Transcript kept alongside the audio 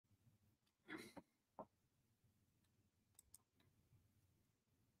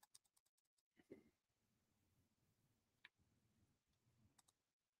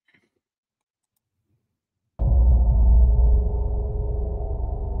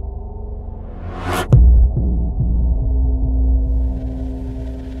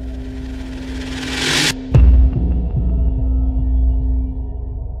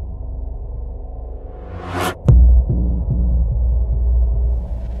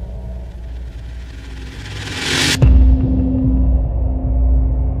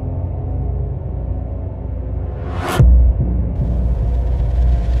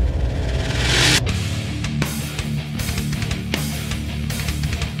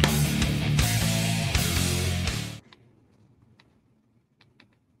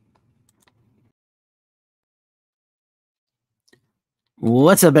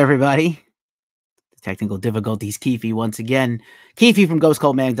What's up, everybody? Technical difficulties, Keefe once again. Keefe from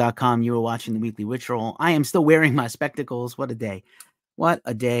GhostCultMag.com. You are watching the Weekly Witch Roll. I am still wearing my spectacles. What a day. What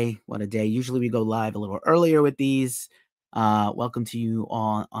a day. What a day. Usually we go live a little earlier with these. Welcome to you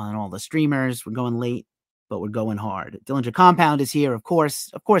all on all the streamers. We're going late, but we're going hard. Dillinger Compound is here, of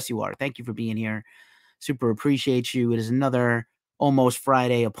course. Of course you are. Thank you for being here. Super appreciate you. It is another almost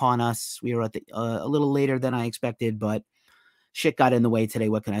Friday upon us. We are at the a little later than I expected, but shit got in the way today.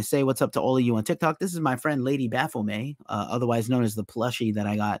 What can I say? What's up to all of you on TikTok? This is my friend Lady Baphomet, otherwise known as the plushie that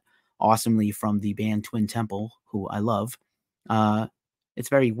I got awesomely from the band Twin Temple, who I love. It's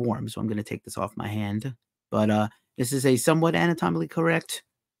very warm, so I'm going to take this off my hand. But this is a somewhat anatomically correct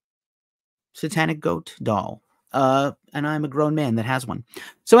satanic goat doll. And I'm a grown man that has one.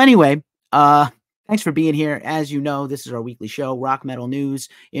 So anyway, thanks for being here. As you know, this is our weekly show, rock metal news,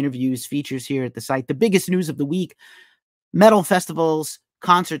 interviews, features here at the site. The biggest news of the week: metal festivals,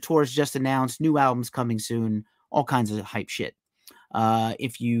 concert tours just announced, new albums coming soon, all kinds of hype shit.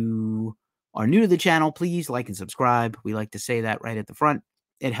 If you are new to the channel, please like and subscribe. We like to say that right at the front.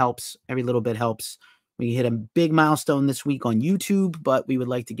 It helps. Every little bit helps. We hit a big milestone this week on YouTube, but we would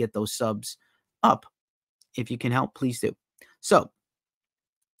like to get those subs up. If you can help, please do. So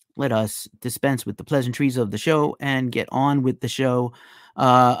let us dispense with the pleasantries of the show and get on with the show.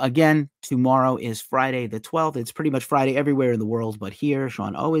 Again, tomorrow is Friday the 12th. It's pretty much Friday everywhere in the world, but here,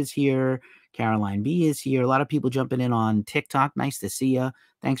 Sean O is here. Caroline B is here. A lot of people jumping in on TikTok. Nice to see you.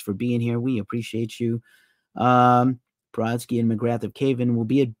 Thanks for being here. We appreciate you. Brodsky and McGrath of Caven will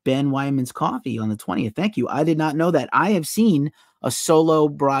be at Ben Wyman's Coffee on the 20th. Thank you. I did not know that. I have seen a solo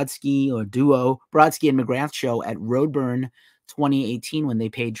Brodsky or duo Brodsky and McGrath show at Roadburn 2018 when they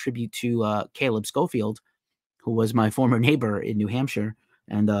paid tribute to Caleb Schofield, who was my former neighbor in New Hampshire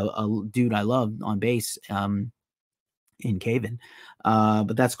and a dude I love on bass in Caven.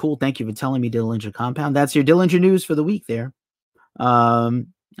 But that's cool. Thank you for telling me, Dillinger Compound. That's your Dillinger news for the week there.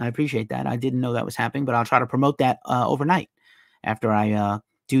 I appreciate that. I didn't know that was happening, but I'll try to promote that overnight after I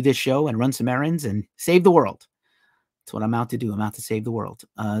do this show and run some errands and save the world. That's what I'm out to do. I'm out to save the world.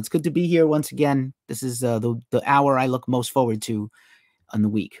 It's good to be here once again. This is the hour I look most forward to on the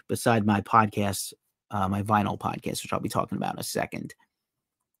week, beside my podcast, my vinyl podcast, which I'll be talking about in a second.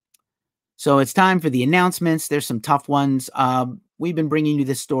 So it's time for the announcements. There's some tough ones. We've been bringing you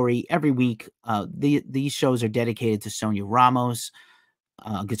this story every week. These shows are dedicated to Sonia Ramos,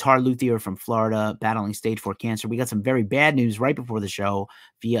 guitar luthier from Florida, battling stage 4 cancer. We got some very bad news right before the show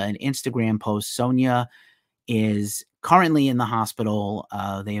via an Instagram post. Sonia is currently in the hospital.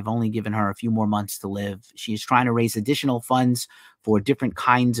 They have only given her a few more months to live. She is trying to raise additional funds for different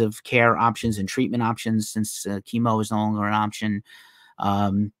kinds of care options and treatment options since chemo is no longer an option.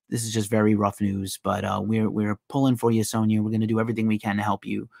 This is just very rough news, but we're pulling for you, Sonia. We're going to do everything we can to help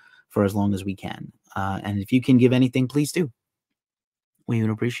you for as long as we can. And if you can give anything, please do. We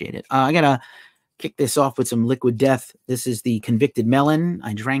would appreciate it. I got to kick this off with some Liquid Death. This is the Convicted Melon.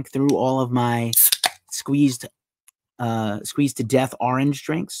 I drank through all of my squeezed to death orange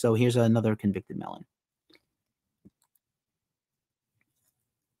drinks. So here's another Convicted Melon.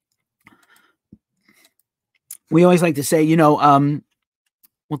 We always like to say, you know,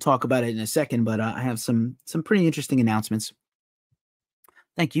 we'll talk about it in a second, but I have some pretty interesting announcements.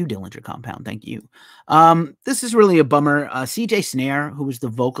 Thank you, Dillinger Compound. Thank you. This is really a bummer. CJ Snare, who was the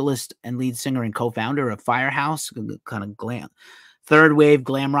vocalist and lead singer and co-founder of Firehouse, kind of third wave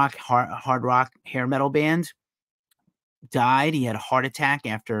glam rock, hard rock, hair metal band, died. He had a heart attack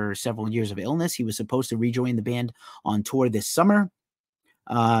after several years of illness. He was supposed to rejoin the band on tour this summer.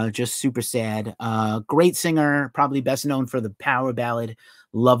 Just super sad. Great singer, probably best known for the power ballad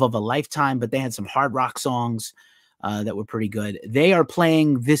Love of a Lifetime, but they had some hard rock songs that were pretty good. They are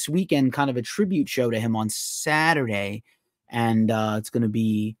playing this weekend kind of a tribute show to him on Saturday, and it's going to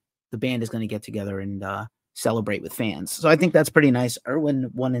be, the band is going to get together and celebrate with fans. So I think that's pretty nice. Erwin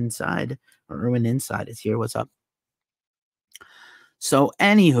Inside is here. What's up? So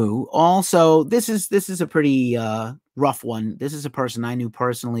anywho, also, this is a pretty rough one. This is a person I knew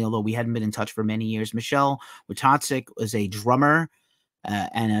personally, although we hadn't been in touch for many years. Michelle Wachowczyk was a drummer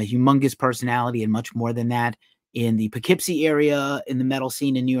and a humongous personality and much more than that in the Poughkeepsie area, in the metal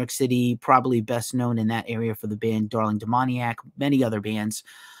scene in New York City, probably best known in that area for the band Darling Demoniac, many other bands.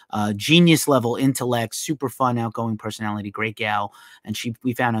 Genius level intellect, super fun, outgoing personality, great gal. And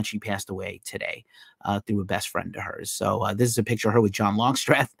we found out she passed away today through a best friend of hers. So this is a picture of her with John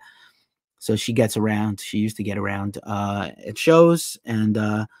Longstreth. So she gets around. She used to get around at shows. And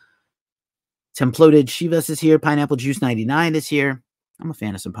Temploded Shivas is here. Pineapple Juice 99 is here. I'm a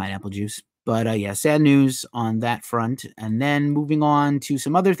fan of some pineapple juice. But yeah, sad news on that front. And then moving on to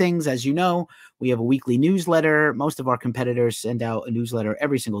some other things. As you know, we have a weekly newsletter. Most of our competitors send out a newsletter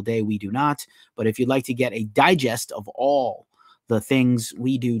every single day. We do not. But if you'd like to get a digest of all the things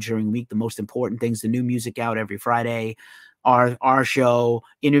we do during the week, the most important things, the new music out every Friday, our show,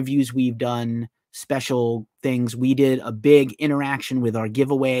 interviews we've done, special things. We did a big interaction with our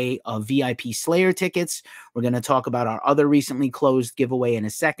giveaway of VIP Slayer tickets. We're going to talk about our other recently closed giveaway in a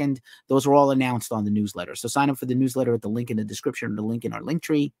second. Those are all announced on the newsletter. So sign up for the newsletter at the link in the description or the link in our link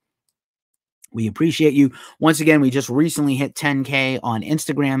tree. We appreciate you. Once again, we just recently hit 10K on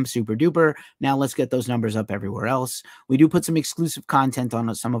Instagram, super duper. Now let's get those numbers up everywhere else. We do put some exclusive content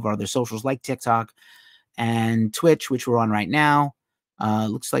on some of our other socials like TikTok and Twitch, which we're on right now.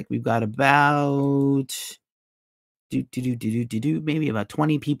 Looks like we've got about maybe about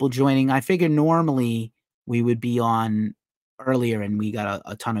 20 people joining. I figure normally we would be on earlier and we got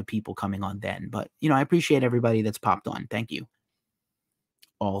a ton of people coming on then. But, I appreciate everybody that's popped on. Thank you.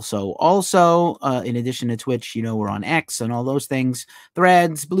 Also, in addition to Twitch, we're on X and all those things,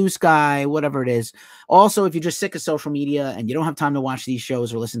 Threads, Blue Sky, whatever it is. Also, if you're just sick of social media and you don't have time to watch these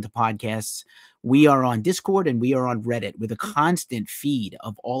shows or listen to podcasts, we are on Discord and we are on Reddit with a constant feed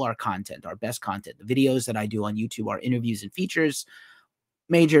of all our content, our best content. The videos that I do on YouTube are interviews and features,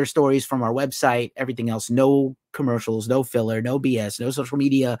 major stories from our website, everything else, no commercials, no filler, no BS, no social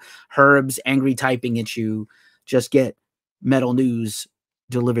media, herbs, angry typing at you. Just get metal news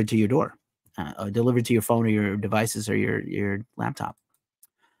delivered to your door, delivered to your phone or your devices or your laptop.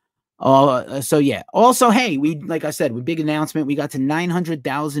 So yeah. Also, hey, like I said, with big announcement, we got to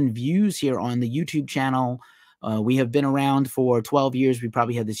 900,000 views here on the YouTube channel. We have been around for 12 years. We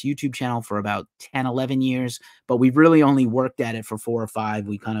probably had this YouTube channel for about 10, 11 years, but we've really only worked at it for 4 or 5.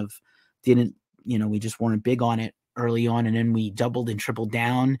 We kind of didn't, we just weren't big on it early on. And then we doubled and tripled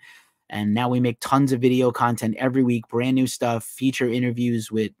down. And now we make tons of video content every week, brand new stuff, feature interviews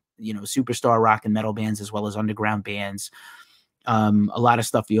with, superstar rock and metal bands, as well as underground bands. A lot of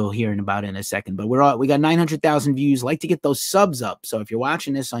stuff you'll hear about in a second, but we got 900,000 views. Like to get those subs up. So if you're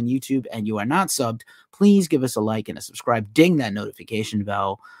watching this on YouTube and you are not subbed, please give us a like and a subscribe. Ding that notification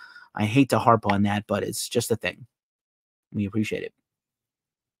bell. I hate to harp on that, but it's just a thing. We appreciate it.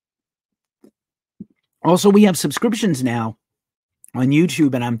 Also, we have subscriptions now on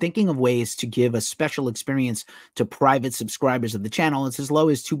YouTube, and I'm thinking of ways to give a special experience to private subscribers of the channel. It's as low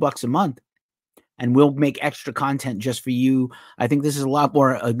as $2 a month, and we'll make extra content just for you. I think this is a lot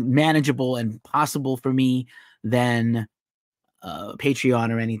more manageable and possible for me than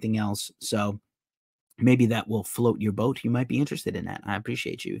Patreon or anything else. So maybe that will float your boat. You might be interested in that. I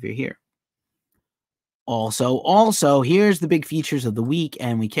appreciate you if you're here. Also, here's the big features of the week,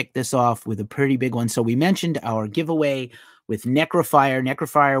 and we kicked this off with a pretty big one. So we mentioned our giveaway with Necrofire.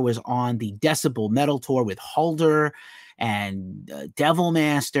 Necrofire was on the Decibel Metal Tour with Halder and Devil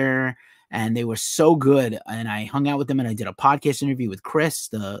Master, and they were so good. And I hung out with them, and I did a podcast interview with Chris,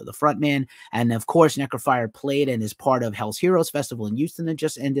 the frontman. And of course, Necrofire played and is part of Hell's Heroes Festival in Houston that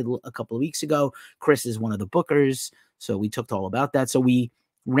just ended a couple of weeks ago. Chris is one of the bookers, so we talked all about that. So we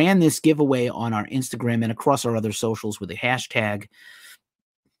ran this giveaway on our Instagram and across our other socials with a hashtag,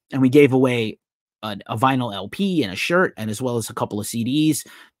 and we gave away a vinyl LP and a shirt, and as well as a couple of CDs.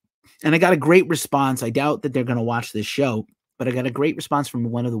 And I got a great response. I doubt that they're going to watch this show, but I got a great response from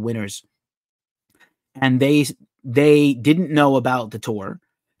one of the winners. And they didn't know about the tour,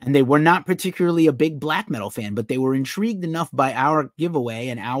 and they were not particularly a big black metal fan, but they were intrigued enough by our giveaway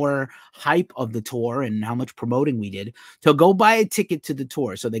and our hype of the tour and how much promoting we did to go buy a ticket to the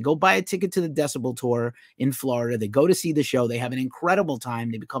tour. So they go buy a ticket to the Decibel Tour in Florida. They go to see the show. They have an incredible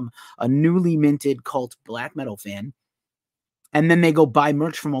time. They become a newly minted cult black metal fan. And then they go buy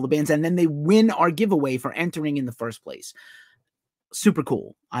merch from all the bands, and then they win our giveaway for entering in the first place. Super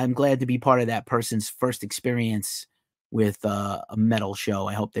cool. I'm glad to be part of that person's first experience with a metal show.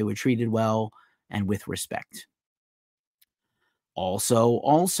 I hope they were treated well and with respect.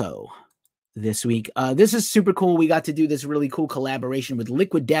 Also, this week, this is super cool. We got to do this really cool collaboration with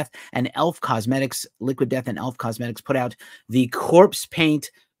Liquid Death and Elf Cosmetics. Liquid Death and Elf Cosmetics put out the Corpse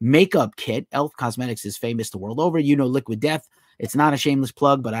Paint makeup kit. Elf Cosmetics is famous the world over. You know Liquid Death. It's not a shameless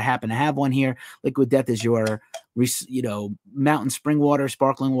plug, but I happen to have one here. Liquid Death is your, mountain spring water,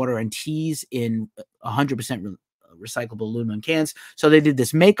 sparkling water, and teas in 100% recyclable aluminum cans. So they did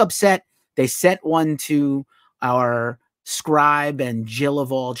this makeup set. They sent one to our scribe and Jill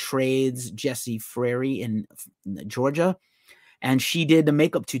of all trades, Jesse Frary in Georgia. and she did the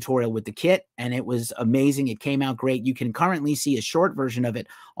makeup tutorial with the kit, and it was amazing. It came out great. You can currently see a short version of it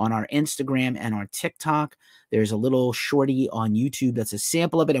on our Instagram and our TikTok. There's a little shorty on YouTube that's a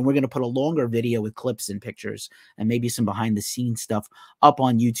sample of it, and we're going to put a longer video with clips and pictures and maybe some behind the scenes stuff up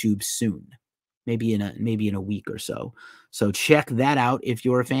on YouTube soon, maybe in a week or so. So check that out if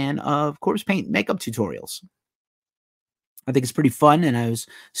you're a fan of corpse paint makeup tutorials. I think it's pretty fun, and I was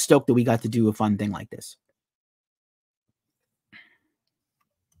stoked that we got to do a fun thing like this.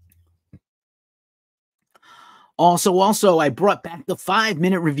 Also, I brought back the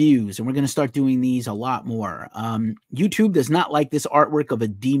 5-minute reviews, and we're going to start doing these a lot more. YouTube does not like this artwork of a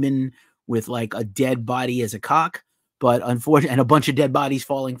demon with like a dead body as a cock, but unfortunately, and a bunch of dead bodies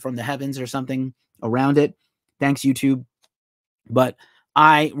falling from the heavens or something around it. Thanks, YouTube. But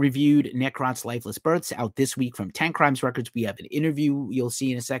I reviewed Necrot's Lifeless Births out this week from Tank Crimes Records. We have an interview you'll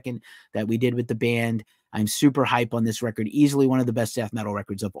see in a second that we did with the band. I'm super hype on this record. Easily one of the best death metal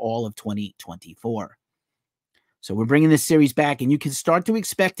records of all of 2024. So we're bringing this series back, and you can start to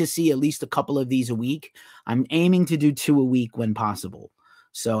expect to see at least a couple of these a week. I'm aiming to do 2 a week when possible.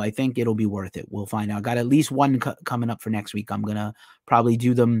 So I think it'll be worth it. We'll find out. I got at least one coming up for next week. I'm going to probably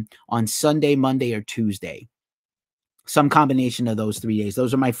do them on Sunday, Monday, or Tuesday. Some combination of those 3 days.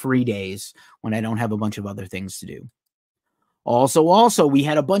 Those are my free days when I don't have a bunch of other things to do. Also, we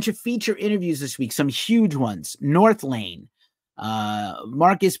had a bunch of feature interviews this week, some huge ones. North Lane,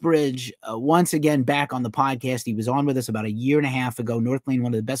 Marcus Bridge, once again back on the podcast. He was on with us about 1.5 years ago. North Lane,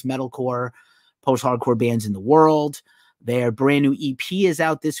 one of the best metalcore, post-hardcore bands in the world. Their brand new EP is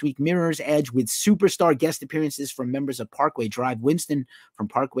out this week, Mirror's Edge, with superstar guest appearances from members of Parkway Drive, Winston from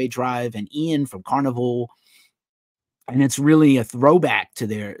Parkway Drive, and Ian from Carnival. And it's really a throwback to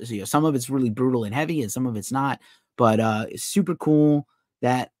their, some of it's really brutal and heavy, and some of it's not. But it's super cool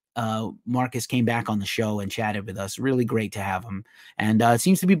that Marcus came back on the show and chatted with us. Really great to have him. And it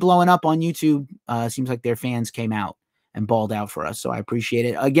seems to be blowing up on YouTube. Seems like their fans came out and balled out for us. So I appreciate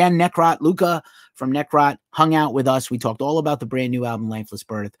it. Again, Necrot, Luca from Necrot hung out with us. We talked all about the brand new album, Lifeless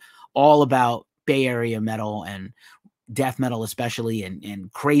Birth, all about Bay Area metal and death metal especially,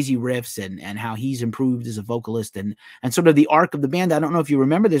 and crazy riffs, and how he's improved as a vocalist, and sort of the arc of the band. I don't know if you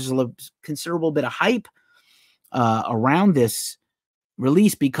remember, there's a considerable bit of hype around this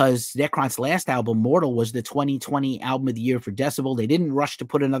release because Necrot's last album, Mortal, was the 2020 album of the year for Decibel. They didn't rush to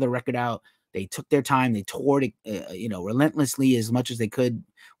put another record out. They took their time. They toured relentlessly as much as they could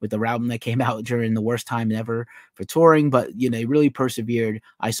with the album that came out during the worst time ever for touring, but they really persevered.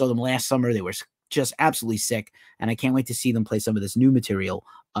 I saw them last summer. They were just absolutely sick, and I can't wait to see them play some of this new material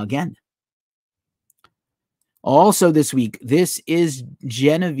again. Also this week, this is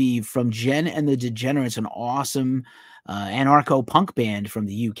Genevieve from Jen and the Degenerates, an awesome anarcho-punk band from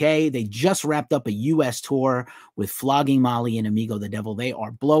the UK. They just wrapped up a US tour with Flogging Molly and Amigo the Devil. They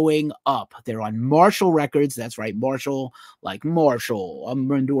are blowing up. They're on Marshall Records. That's right, Marshall, like Marshall.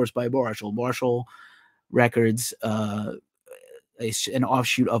 I'm endorsed by Marshall. Marshall Records, an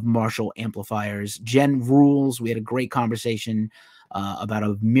offshoot of Marshall Amplifiers. Jen rules. We had a great conversation about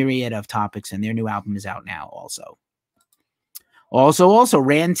a myriad of topics, and their new album is out now also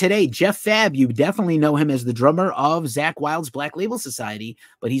ran today. Jeff Fab, you definitely know him as the drummer of Zakk Wylde's Black Label Society,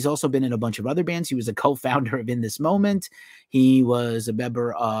 but he's also been in a bunch of other bands. He was a co-founder of In This Moment. He was a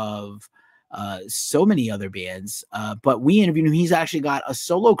member of so many other bands, but we interviewed him. He's actually got a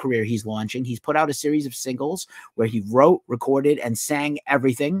solo career he's launching. He's put out a series of singles where he wrote, recorded, and sang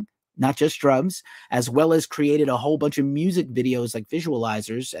everything, not just drums, as well as created a whole bunch of music videos, like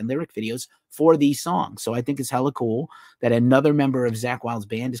visualizers and lyric videos for these songs. So I think it's hella cool that another member of Zakk Wylde's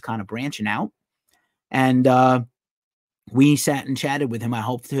band is kind of branching out. And we sat and chatted with him. I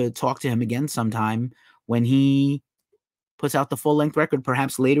hope to talk to him again sometime when he puts out the full-length record,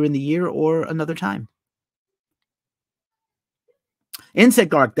 perhaps later in the year or another time.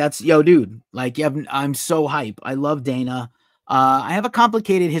 Insect Arc, that's, yo, dude, like, I'm so hype. I love Dana. I have a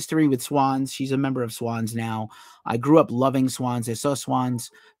complicated history with Swans. She's a member of Swans now. I grew up loving Swans. I saw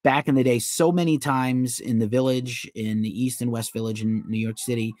Swans back in the day so many times in the Village, in the East and West Village in New York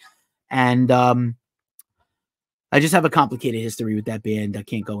City. And I just have a complicated history with that band. I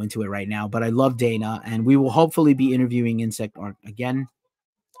can't go into it right now, but I love Dana, and we will hopefully be interviewing Insect Arc again.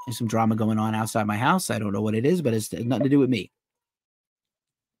 There's some drama going on outside my house. I don't know what it is, but it's nothing to do with me.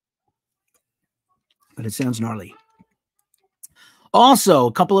 But it sounds gnarly. Also,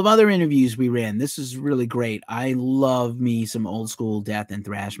 a couple of other interviews we ran. This is really great. I love me some old school death and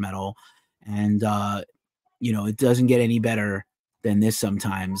thrash metal. And, it doesn't get any better than this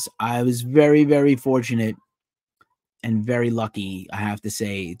sometimes. I was very, very fortunate and very lucky, I have to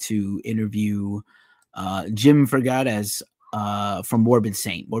say, to interview Jim Forgot, as from Morbid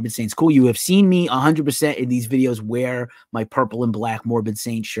Saint. Morbid Saint's cool. You have seen me 100% in these videos wear my purple and black Morbid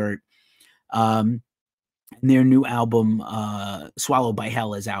Saint shirt. Their new album, Swallowed by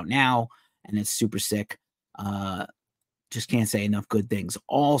Hell, is out now, and it's super sick. Just can't say enough good things.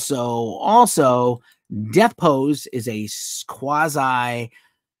 Also, Death Pose is a quasi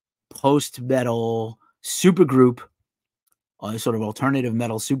post-metal supergroup, a sort of alternative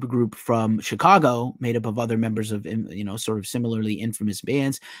metal supergroup from Chicago, made up of other members of, sort of similarly infamous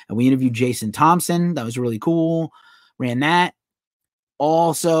bands. And we interviewed Jason Thompson. That was really cool. Ran that.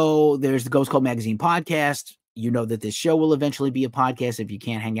 Also, there's the Ghost Cult Magazine podcast. You know that this show will eventually be a podcast if you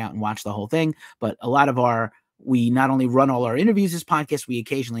can't hang out and watch the whole thing. But a lot of we not only run all our interviews as podcasts, we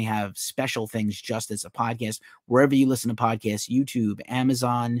occasionally have special things just as a podcast. Wherever you listen to podcasts, YouTube,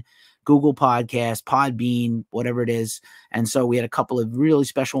 Amazon, Google Podcasts, Podbean, whatever it is. And so we had a couple of really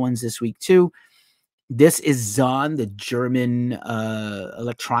special ones this week too. This is Zahn, the German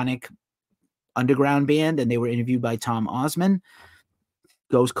electronic underground band, and they were interviewed by Tom Osman,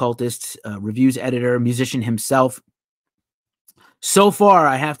 Ghost Cultist, reviews editor, musician himself. So far,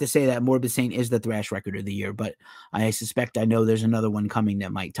 I have to say that Morbid Saint is the thrash record of the year, but I know there's another one coming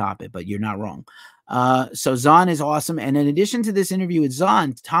that might top it, but you're not wrong. So Zahn is awesome. And in addition to this interview with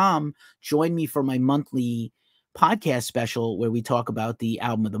Zahn, Tom joined me for my monthly podcast special where we talk about the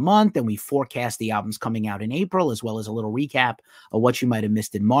album of the month and we forecast the albums coming out in April, as well as a little recap of what you might have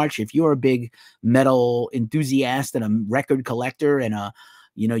missed in March. If you're a big metal enthusiast and a record collector and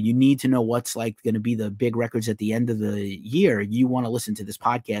you need to know what's like going to be the big records at the end of the year, you want to listen to this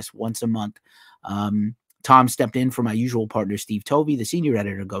podcast once a month. Tom stepped in for my usual partner, Steve Tovey, the senior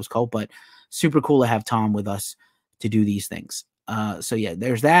editor of Ghost Cult, but super cool to have Tom with us to do these things. So yeah,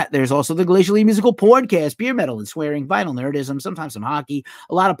 there's that. There's also the Glacially Musical Podcast, beer metal and swearing, vinyl nerdism, sometimes some hockey,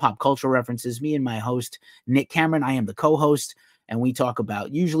 a lot of pop culture references. Me and my host, Nick Cameron, I am the co-host, and we talk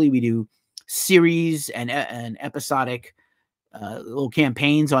about, usually we do series and episodic little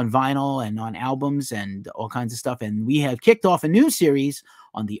campaigns on vinyl and on albums and all kinds of stuff. And we have kicked off a new series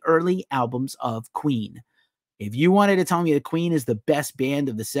on the early albums of Queen. If you wanted to tell me that Queen is the best band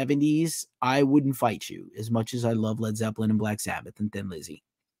of the 70s, I wouldn't fight you as much as I love Led Zeppelin and Black Sabbath and Thin Lizzy.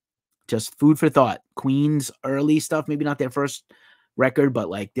 Just food for thought. Queen's early stuff, maybe not their first record,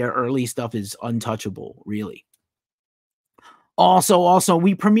 but like their early stuff is untouchable, really. Also,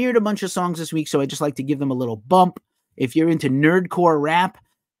 we premiered a bunch of songs this week, so I'd just like to give them a little bump. If you're into nerdcore rap,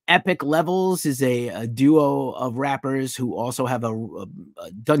 Epic Levels is a duo of rappers who also have a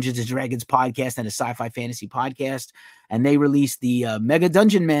Dungeons and Dragons podcast and a sci-fi fantasy podcast. And they released the Mega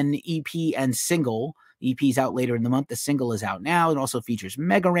Dungeon Men EP and single. The EP is out later in the month. The single is out now. It also features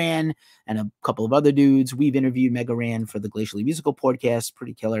Megaran and a couple of other dudes. We've interviewed Megaran for the Glacially Musical Podcast.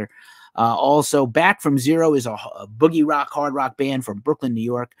 Pretty killer. Also, Back from Zero is a boogie rock, hard rock band from Brooklyn, New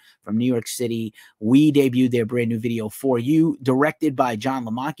York, from New York City. We debuted their brand new video, For You, directed by John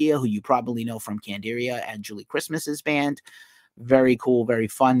LaMacchia, who you probably know from Candiria and Julie Christmas's band. Very cool, very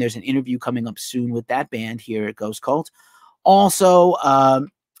fun. There's an interview coming up soon with that band here at Ghost Cult. Also,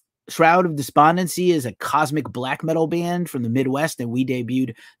 Shroud of Despondency is a cosmic black metal band from the Midwest, and we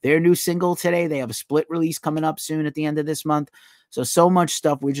debuted their new single today. They have a split release coming up soon at the end of this month. So much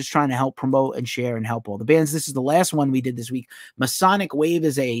stuff. We're just trying to help promote and share and help all the bands. This is the last one we did this week. Masonic Wave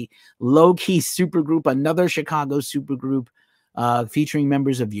is a low-key supergroup, another Chicago supergroup featuring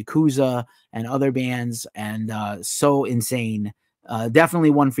members of Yakuza and other bands, and so insane.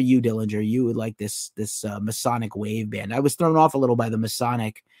 Definitely one for you, Dillinger. You would like this Masonic Wave band. I was thrown off a little by the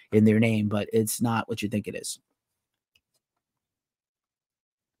Masonic in their name, but it's not what you think it is.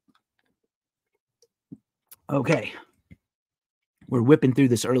 Okay. We're whipping through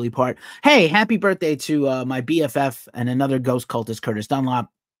this early part. Hey, happy birthday to my BFF and another Ghost Cultist, Curtis Dunlop.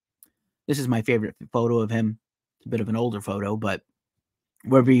 This is my favorite photo of him. It's a bit of an older photo, but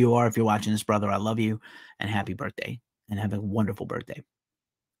wherever you are, if you're watching this, brother, I love you, and happy birthday, and have a wonderful birthday.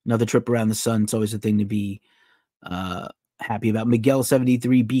 Another trip around the sun. It's always a thing to be happy about.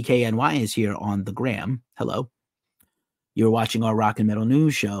 Miguel73 BKNY is here on the gram. Hello. You're watching our rock and metal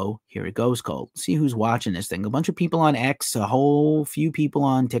news show here at Ghost Cult. See who's watching this thing. A bunch of people on X, a whole few people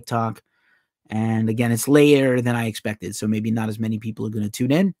on TikTok. And again, it's later than I expected, so maybe not as many people are going to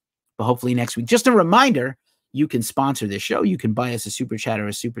tune in, but hopefully next week. Just a reminder, you can sponsor this show. You can buy us a super chat or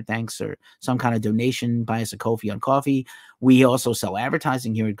a super thanks or some kind of donation. Buy us a Ko-fi on Coffee. We also sell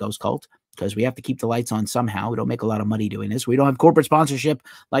advertising here at Ghost Cult because we have to keep the lights on somehow. We don't make a lot of money doing this. We don't have corporate sponsorship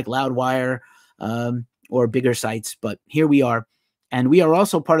like Loudwire, or bigger sites, but here we are. And we are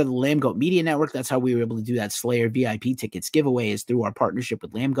also part of the Lambgoat Media Network. That's how we were able to do that Slayer VIP tickets giveaway, is through our partnership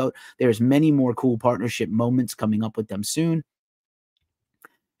with Lambgoat. There's many more cool partnership moments coming up with them soon.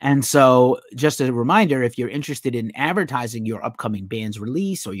 And so, just a reminder, if you're interested in advertising your upcoming band's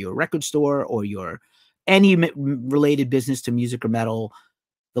release, or your record store, or your any related business to music or metal,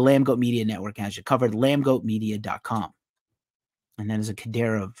 the Lambgoat Media Network has you covered. Lambgoatmedia.com. And that is a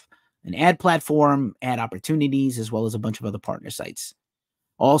cadre of an ad platform, ad opportunities, as well as a bunch of other partner sites.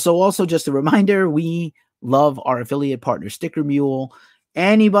 Also, just a reminder, we love our affiliate partner, Sticker Mule.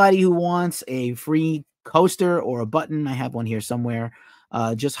 Anybody who wants a free coaster or a button, I have one here somewhere,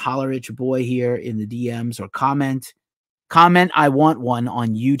 just holler at your boy here in the DMs, or comment, I want one,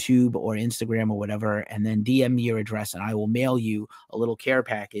 on YouTube or Instagram or whatever, and then DM me your address and I will mail you a little care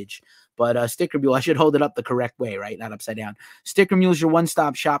package. But Sticker Mule, I should hold it up the correct way, right? Not upside down. Sticker Mule is your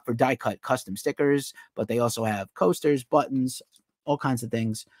one-stop shop for die-cut custom stickers, but they also have coasters, buttons, all kinds of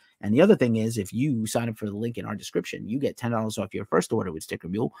things. And the other thing is, if you sign up for the link in our description, you get $10 off your first order with Sticker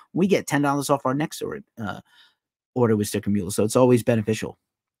Mule. We get $10 off our next order with Sticker Mule. So it's always beneficial.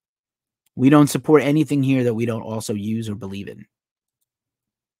 We don't support anything here that we don't also use or believe in.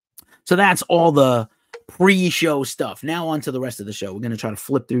 So that's all the pre-show stuff. Now on to the rest of the show. We're going to try to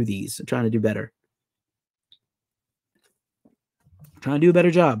flip through these. I'm trying to do better. I'm trying to do a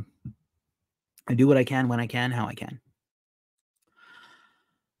better job. I do what I can, when I can, how I can.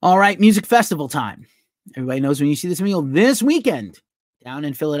 All right, music festival time. Everybody knows when you see this meal. This weekend down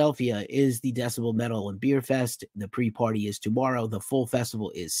in Philadelphia is the Decibel Metal and Beer Fest. The pre-party is tomorrow. The full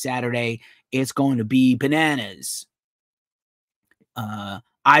festival is Saturday. It's going to be bananas.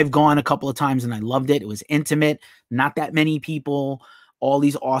 I've gone a couple of times and I loved it. It was intimate, not that many people, all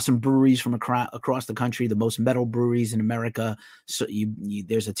these awesome breweries from across the country, the most metal breweries in America. So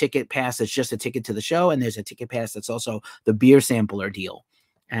there's a ticket pass that's just a ticket to the show, and there's a ticket pass that's also the beer sampler deal.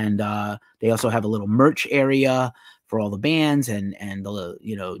 And they also have a little merch area for all the bands, and the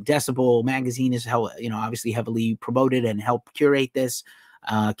Decibel magazine is obviously heavily promoted and helped curate this.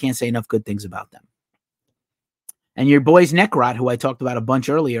 Can't say enough good things about them. And your boys Neckrot, who I talked about a bunch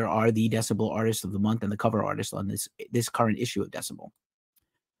earlier, are the Decibel Artist of the Month and the cover artist on this current issue of Decibel.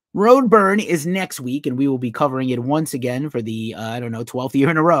 Roadburn is next week, and we will be covering it once again for the 12th year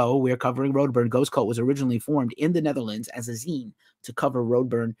in a row. We're covering Roadburn. Ghost Cult was originally formed in the Netherlands as a zine to cover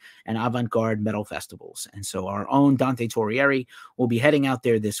Roadburn and avant-garde metal festivals. And so our own Dante Torrieri will be heading out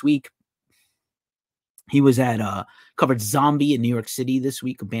there this week. He was at covered Zombie in New York City this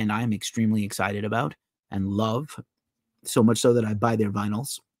week, a band I'm extremely excited about and love, so much so that I buy their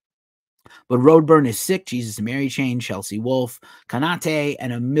vinyls. But Roadburn is sick, Jesus and Mary Chain, Chelsea Wolf, Kanate,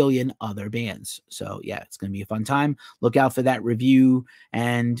 and a million other bands. So yeah, it's going to be a fun time. Look out for that review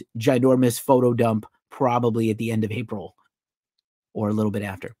and ginormous photo dump probably at the end of April or a little bit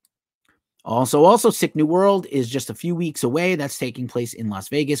after. Also, Sick New World is just a few weeks away. That's taking place in Las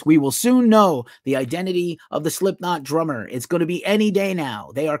Vegas. We will soon know the identity of the Slipknot drummer. It's going to be any day now.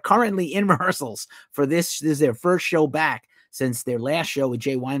 They are currently in rehearsals for this. This is their first show back since their last show with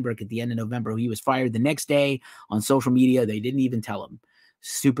Jay Weinberg at the end of November. He was fired the next day on social media. They didn't even tell him.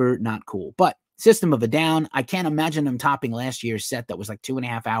 Super not cool. But System of a Down, I can't imagine them topping last year's set that was like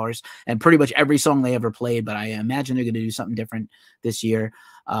 2.5 hours and pretty much every song they ever played, but I imagine they're going to do something different this year.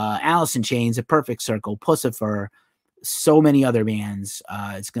 Alice in Chains, A Perfect Circle, Pussifer, so many other bands.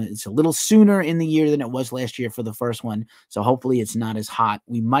 It's a little sooner in the year than it was last year for the first one, so hopefully it's not as hot.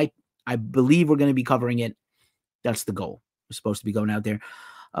 I believe we're going to be covering it. That's the goal. We're supposed to be going out there.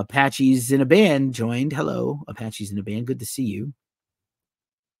 Apaches in a Band joined. Hello, Apaches in a Band. Good to see you.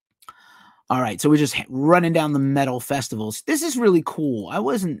 All right, so we're just running down the metal festivals. This is really cool. I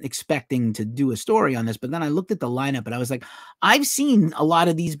wasn't expecting to do a story on this, but then I looked at the lineup and I was like, I've seen a lot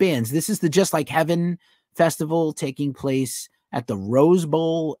of these bands. This is the Just Like Heaven festival taking place at the Rose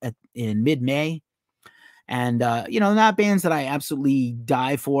Bowl in mid-May. And, not bands that I absolutely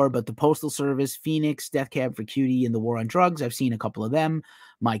die for, but the Postal Service, Phoenix, Death Cab for Cutie, and the War on Drugs. I've seen a couple of them.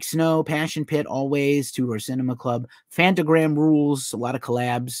 Mike Snow, Passion Pit, Always, Two Door Cinema Club, Fantagram Rules, a lot of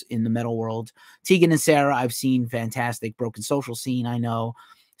collabs in the metal world. Tegan and Sarah, I've seen fantastic. Broken Social Scene, I know.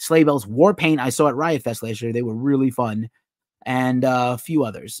 Sleigh Bells, Warpaint, I saw at Riot Fest last year. They were really fun. And a few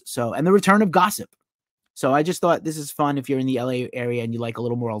others. And the return of Gossip. So I just thought this is fun if you're in the LA area and you like a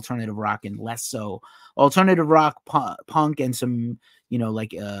little more alternative rock and less so alternative rock, punk, and some,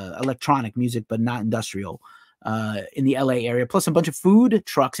 electronic music, but not industrial in the LA area. Plus a bunch of food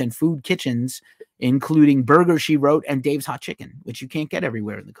trucks and food kitchens, including Burger, She Wrote, and Dave's Hot Chicken, which you can't get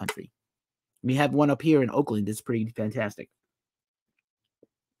everywhere in the country. We have one up here in Oakland. It's pretty fantastic.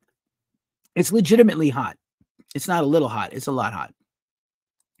 It's legitimately hot. It's not a little hot. It's a lot hot.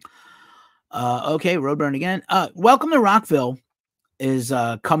 Okay, Roadburn again. Welcome to Rockville is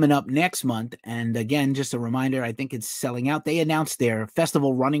coming up next month. And again, just a reminder, I think it's selling out. They announced their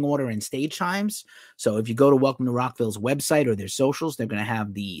festival running order and stage times. So if you go to Welcome to Rockville's website or their socials, they're going to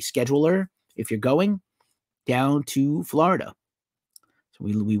have the scheduler if you're going down to Florida. So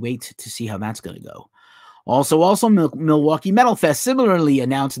we wait to see how that's going to go. Also, Milwaukee Metal Fest similarly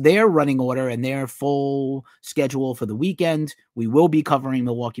announced their running order and their full schedule for the weekend. We will be covering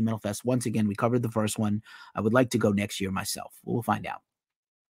Milwaukee Metal Fest. Once again, we covered the first one. I would like to go next year myself. We'll find out.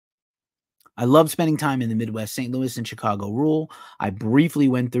 I love spending time in the Midwest. St. Louis and Chicago rule. I briefly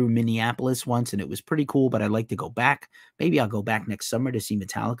went through Minneapolis once, and it was pretty cool, but I'd like to go back. Maybe I'll go back next summer to see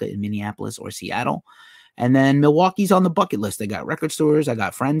Metallica in Minneapolis or Seattle. And then Milwaukee's on the bucket list. They got record stores. I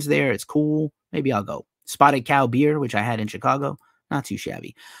got friends there. It's cool. Maybe I'll go. Spotted Cow Beer, which I had in Chicago. Not too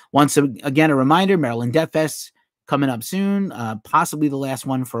shabby. Once again, a reminder, Maryland Death Fest coming up soon. Possibly the last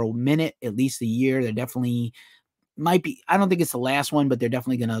one for a minute, at least a year. They're definitely might be. I don't think it's the last one, but they're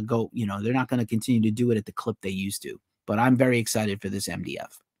definitely going to go. They're not going to continue to do it at the clip they used to. But I'm very excited for this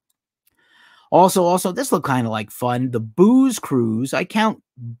MDF. Also, this looked kind of like fun. The Booze Cruise. I count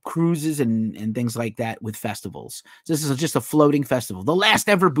cruises and things like that with festivals. This is just a floating festival. The last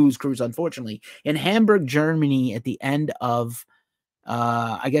ever Booze Cruise, unfortunately, in Hamburg, Germany at the end of,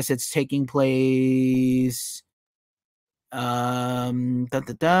 I guess it's taking place, the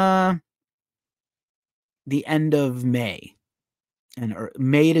end of May. Or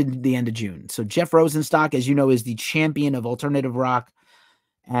May to the end of June. So Jeff Rosenstock, as you know, is the champion of alternative rock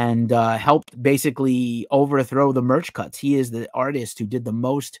and helped basically overthrow the merch cuts. He is the artist who did the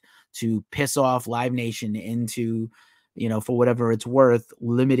most to piss off Live Nation into, for whatever it's worth,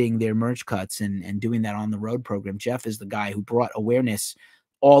 limiting their merch cuts and doing that on the road program. Jeff is the guy who brought awareness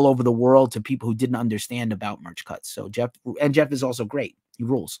all over the world to people who didn't understand about merch cuts. So Jeff is also great. He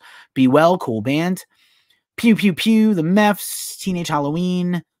rules. Be Well, cool band. Pew Pew Pew, the Meffs, Teenage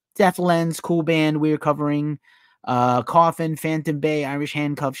Halloween, Death Lens, cool band we're covering. Coffin, Phantom Bay, Irish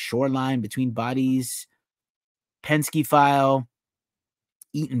Handcuffs, Shoreline, Between Bodies, Penske File,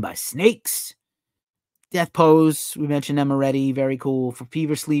 Eaten by Snakes, Death Pose, we mentioned them already, very cool. For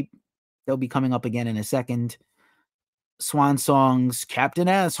Fever Sleep, they'll be coming up again in a second. Swan Songs, Captain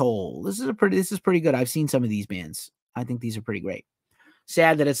Asshole. This is pretty good. I've seen some of these bands. I think these are pretty great.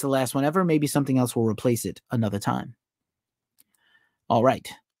 Sad that it's the last one ever. Maybe something else will replace it another time. All right.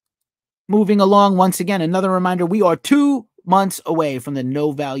 Moving along, once again, another reminder, we are 2 months away from the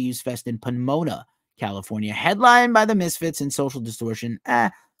No Values Fest in Pomona, California, headlined by the Misfits and Social Distortion.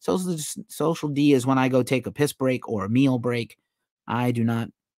 Social D is when I go take a piss break or a meal break. I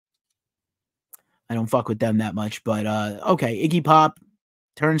don't fuck with them that much, but okay, Iggy Pop,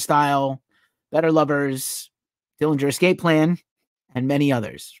 Turnstile, Better Lovers, Dillinger Escape Plan, and many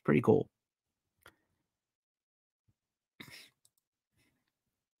others. Pretty cool.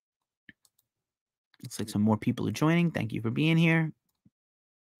 Looks like some more people are joining. Thank you for being here.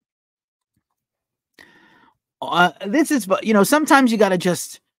 This is, sometimes you got to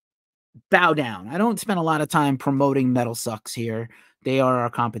just bow down. I don't spend a lot of time promoting Metal Sucks here. They are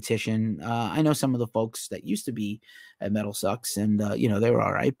our competition. I know some of the folks that used to be at Metal Sucks, and, they were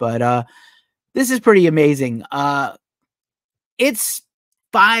all right. But this is pretty amazing. It's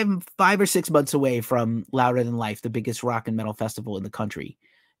five or 6 months away from Louder Than Life, the biggest rock and metal festival in the country.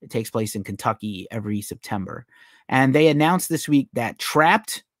 It takes place in Kentucky every September. And they announced this week that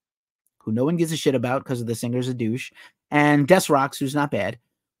Trapped, who no one gives a shit about because of the singer's a douche, and Death Rocks, who's not bad,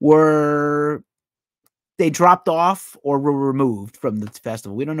 they dropped off or were removed from the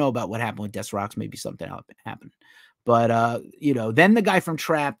festival. We don't know about what happened with Death Rocks. Maybe something happened. But, then the guy from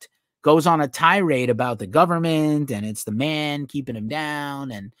Trapped goes on a tirade about the government, and it's the man keeping him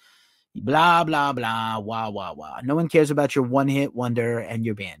down, and blah, blah, blah, wah, wah, wah. No one cares about your one-hit wonder and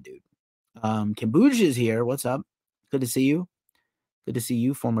your band, dude. Kambuj is here. What's up? Good to see you. Good to see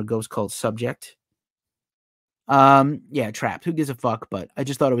you, former Ghost Cult subject. Yeah, Trapped. Who gives a fuck? But I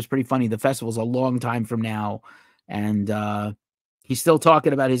just thought it was pretty funny. The festival's a long time from now, and he's still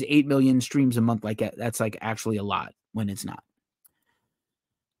talking about his 8 million streams a month. Like that's like actually a lot when it's not.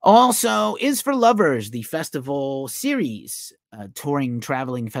 Also, Is for Lovers, the festival series, touring,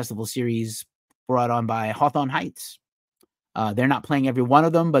 traveling festival series brought on by Hawthorne Heights. They're not playing every one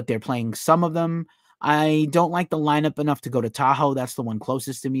of them, but they're playing some of them. I don't like the lineup enough to go to Tahoe. That's the one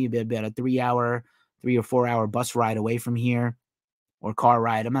closest to me, about a 3 or 4 hour bus ride away from here, or car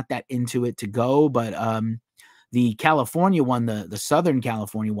ride. I'm not that into it to go, but the California one, the Southern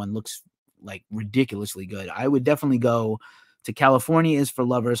California one, looks like ridiculously good. I would definitely go to California. Is for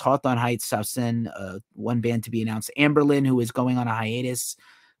Lovers, Hawthorne Heights, South Sin, one band to be announced, Amberlin, who is going on a hiatus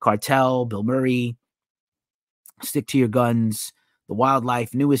Cartel, Bill Murray, Stick to Your Guns, The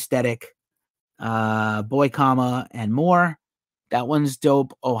Wildlife, New Aesthetic, Boy Comma, and more. That one's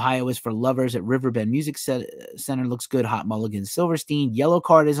dope. Ohio is for Lovers at Riverbend Music Center. Looks good. Hot Mulligan, Silverstein. Yellow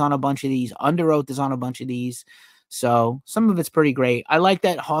Card is on a bunch of these. Under Oath is on a bunch of these. So some of it's pretty great. I like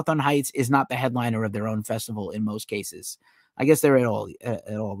that Hawthorne Heights is not the headliner of their own festival in most cases. I guess they're at all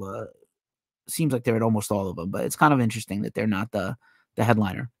the. Seems like they're at almost all of them, but it's kind of interesting that they're not the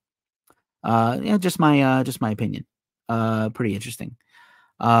headliner. Yeah, just my opinion. Pretty interesting.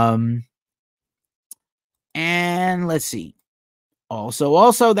 And let's see.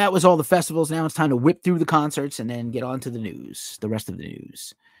 Also, that was all the festivals. Now it's time to whip through the concerts and then get on to the news, the rest of the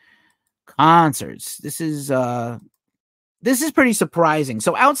news. Concerts. This is pretty surprising.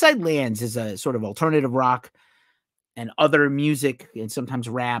 So Outside Lands is a sort of alternative rock and other music and sometimes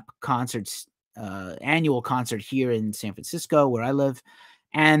rap concerts, annual concert here in San Francisco where I live.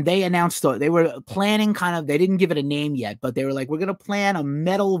 And they announced they were planning they didn't give it a name yet, but they were like, we're going to plan a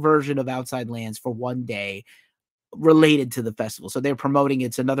metal version of Outside Lands for one day related to the festival. So they're promoting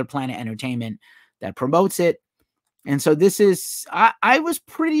it's another Planet Entertainment that promotes it. And so this is, I was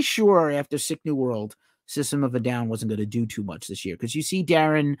pretty sure after Sick New World, System of a Down wasn't going to do too much this year because you see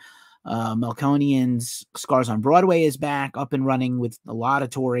Darren Melkonian's Scars on Broadway is back up and running with a lot of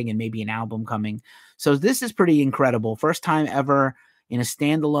touring and maybe an album coming. So this is pretty incredible. First time ever in a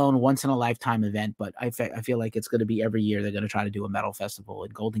standalone once-in-a-lifetime event, but I feel like it's going to be every year. They're going to try to do a metal festival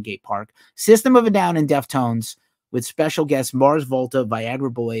in Golden Gate Park. System of a Down and Deftones with special guests Mars Volta,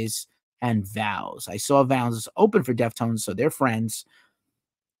 Viagra Boys, and Vows. I saw Vows open for Deftones, so they're friends.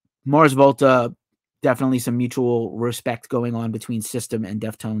 Mars Volta, definitely some mutual respect going on between System and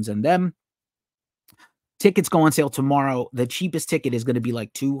Deftones and them. Tickets go on sale tomorrow. The cheapest ticket is going to be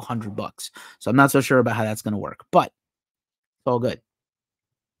like $200. So I'm not so sure about how that's going to work, but it's all good.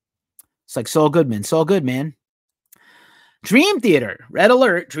 It's like Saul Goodman. Saul Goodman. Dream Theater. Red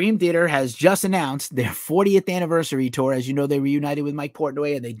alert. Dream Theater has just announced their 40th anniversary tour. As you know, they reunited with Mike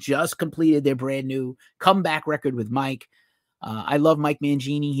Portnoy, and they just completed their brand new comeback record with Mike. I love Mike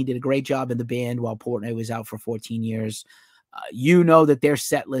Mangini. He did a great job in the band while Portnoy was out for 14 years. You know that their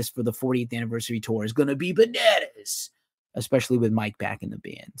set list for the 40th anniversary tour is going to be bananas, especially with Mike back in the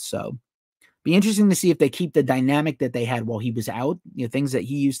band. So be interesting to see if they keep the dynamic that they had while he was out, things that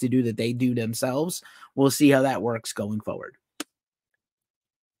he used to do that they do themselves. We'll see how that works going forward.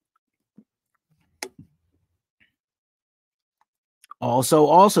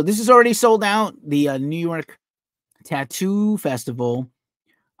 Also, this is already sold out. The New York Tattoo Festival,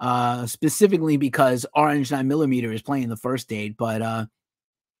 specifically because Orange 9mm is playing the first date, but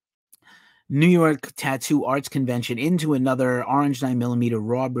New York Tattoo Arts Convention into another Orange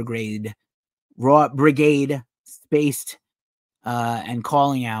 9mm Raw Brigade spaced and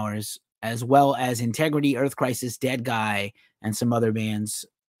calling hours, as well as Integrity, Earth Crisis, Dead Guy, and some other bands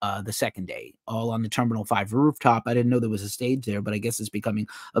the second day, all on the Terminal 5 rooftop. I didn't know there was a stage there, but I guess it's becoming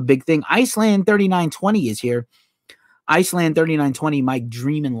a big thing. Iceland 3920 is here. Iceland 3920, my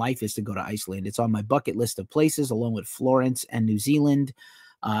dream in life is to go to Iceland. It's on my bucket list of places, along with Florence and New Zealand.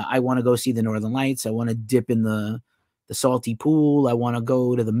 I want to go see the Northern Lights. I want to dip in the salty pool. I want to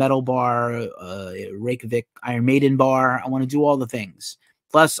go to the metal bar, Reykjavik Iron Maiden bar. I want to do all the things.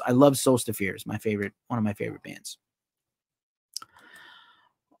 Plus, I love Solstice Fears, one of my favorite bands.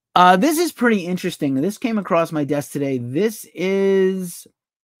 This is pretty interesting. This came across my desk today. This is,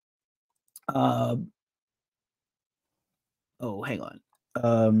 oh, hang on.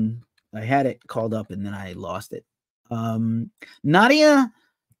 I had it called up and then I lost it. Nadia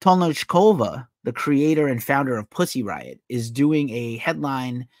Tolnochkova, the creator and founder of Pussy Riot, is doing a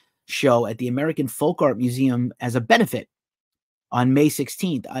headline show at the American Folk Art Museum as a benefit on May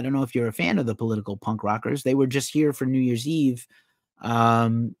 16th. I don't know if you're a fan of the political punk rockers. They were just here for New Year's Eve.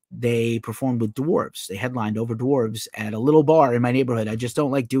 They performed with Dwarves. They headlined over Dwarves at a little bar in my neighborhood. I just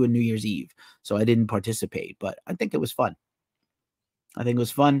don't like doing New Year's Eve, so I didn't participate, but I think it was fun.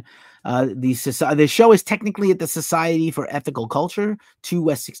 The show is technically at the Society for Ethical Culture, 2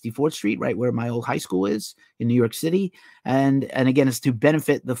 West 64th Street, right where my old high school is in New York City. And again, it's to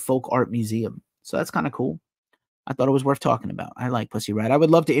benefit the Folk Art Museum. So that's kind of cool. I thought it was worth talking about. I like Pussy Riot. I would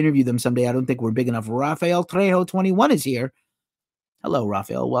love to interview them someday. I don't think we're big enough. Rafael Trejo 21 is here. Hello,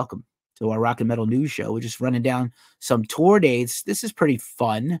 Rafael. Welcome to our Rock and Metal News Show. We're just running down some tour dates. This is pretty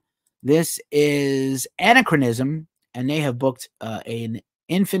fun. This is Anachronism, and they have booked an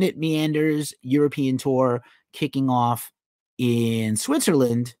Infinite Meanders European tour kicking off in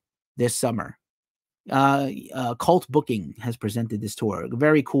Switzerland this summer. Cult Booking has presented this tour. A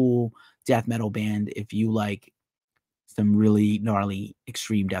very cool death metal band if you like Some really gnarly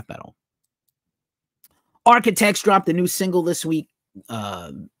extreme death metal. Architects dropped a new single this week,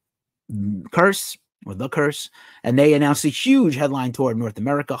 Curse, or The Curse, and they announced a huge headline tour in North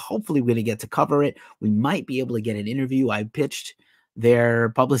America. Hopefully, we're going to get to cover it. We might be able to get an interview. I pitched their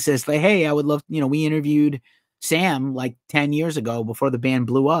publicist, like, hey, I would love, we interviewed Sam like 10 years ago before the band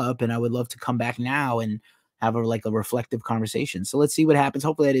blew up, and I would love to come back now and have a reflective conversation. So let's see what happens.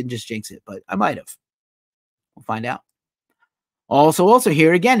 Hopefully, I didn't just jinx it, but I might have. We'll find out. Also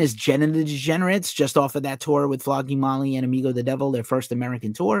here again is Jen and the Degenerates, just off of that tour with Flogging Molly and Amigo the Devil, their first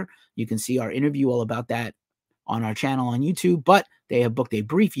American tour. You can see our interview all about that on our channel on YouTube, but they have booked a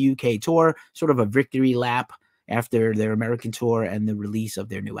brief UK tour, sort of a victory lap after their American tour and the release of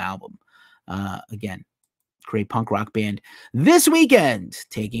their new album. Again, great punk rock band. This weekend,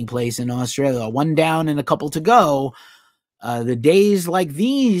 taking place in Australia, one down and a couple to go. The Days Like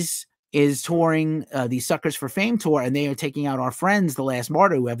These is touring the Suckers for Fame tour, and they are taking out our friends, The Last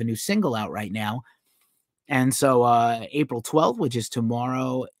Martyr, who have a new single out right now. And so April 12th, which is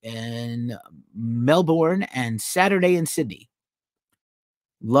tomorrow in Melbourne, and Saturday in Sydney.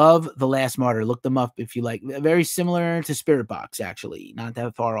 Love The Last Martyr. Look them up if you like. Very similar to Spirit Box, actually. Not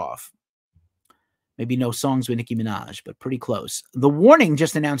that far off. Maybe no songs with Nicki Minaj, but pretty close. The Warning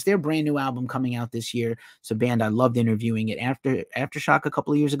just announced their brand new album coming out this year. It's a band I loved interviewing it after Aftershock a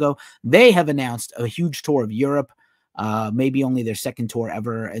couple of years ago. They have announced a huge tour of Europe, maybe only their second tour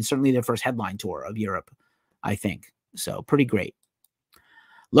ever, and certainly their first headline tour of Europe, I think. So pretty great.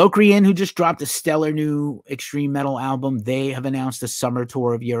 Locrian, who just dropped a stellar new extreme metal album, they have announced a summer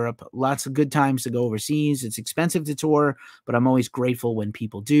tour of Europe. Lots of good times to go overseas. It's expensive to tour, but I'm always grateful when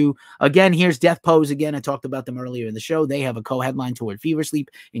people do. Again, here's Death Pose again. I talked about them earlier in the show. They have a co-headline tour at Fever Sleep,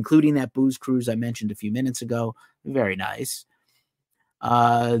 including that booze cruise I mentioned a few minutes ago. Very nice.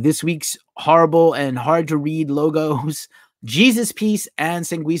 This week's horrible and hard to read logos, Jesus Peace and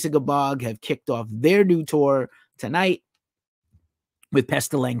Sanguisa Gabog, have kicked off their new tour tonight with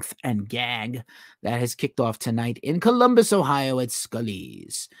Pestilence and Gag. That has kicked off tonight in Columbus, Ohio at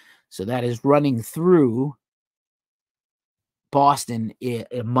Scully's. So that is running through Boston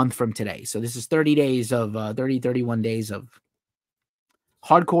a month from today. So this is 31 days of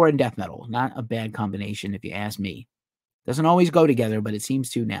hardcore and death metal. Not a bad combination, if you ask me. Doesn't always go together, but it seems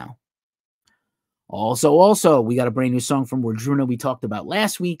to now. Also, we got a brand new song from Wardruna we talked about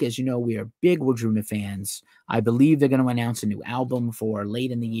last week. As you know, we are big Wardruna fans. I believe they're going to announce a new album for late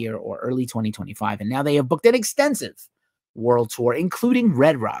in the year or early 2025. And now they have booked an extensive world tour, including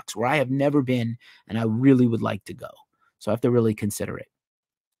Red Rocks, where I have never been, and I really would like to go. So I have to really consider it.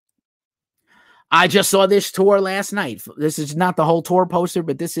 I just saw this tour last night. This is not the whole tour poster,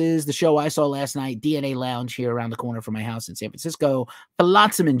 but this is the show I saw last night. DNA Lounge here around the corner from my house in San Francisco.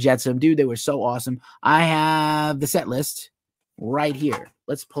 Flotsam and Jetsam. Dude, they were so awesome. I have the set list right here.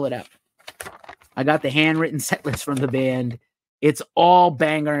 Let's pull it up. I got the handwritten set list from the band. It's all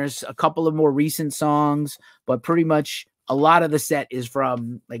bangers, a couple of more recent songs, but pretty much a lot of the set is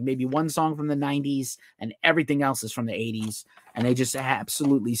from like maybe one song from the 90s and everything else is from the 80s. And they just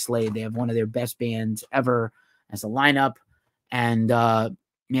absolutely slayed. They have one of their best bands ever as a lineup. And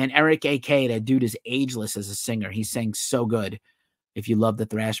man, Eric A.K., that dude is ageless as a singer. He sang so good. If you love the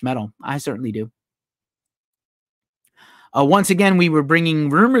thrash metal, I certainly do. Once again, we were bringing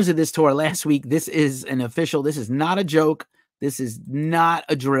rumors of this tour last week. This is an official. This is not a joke. This is not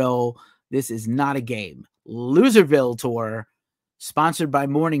a drill. This is not a game. Loserville tour, sponsored by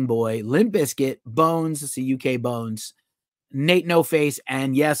Morning Boy, Limp Bizkit, Bones, it's the UK Bones, Nate No Face,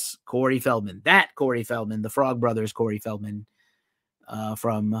 and yes, Corey Feldman. That Corey Feldman, the Frog Brothers Corey Feldman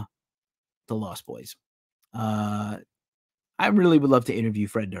from the Lost Boys. I really would love to interview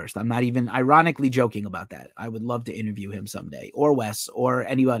Fred Durst. I'm not even ironically joking about that. I would love to interview him someday, or Wes, or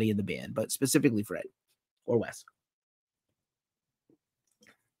anybody in the band, but specifically Fred or Wes.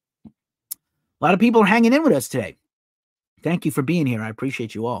 A lot of people are hanging in with us today. Thank you for being here. I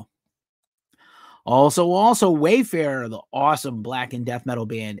appreciate you all. Also, Wayfarer, the awesome black and death metal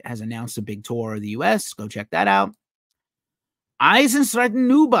band, has announced a big tour of the U.S. Go check that out. Eisenstraten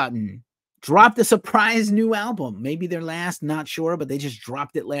Newbutton dropped a surprise new album. Maybe their last, not sure, but they just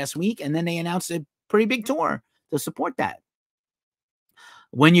dropped it last week, and then they announced a pretty big tour to support that.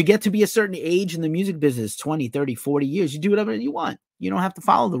 When you get to be a certain age in the music business, 20, 30, 40 years, you do whatever you want. You don't have to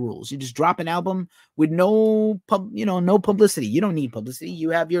follow the rules. You just drop an album with no publicity. You don't need publicity.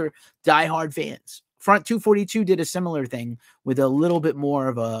 You have your diehard fans. Front 242 did a similar thing with a little bit more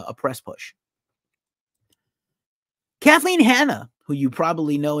of a press push. Kathleen Hanna, who you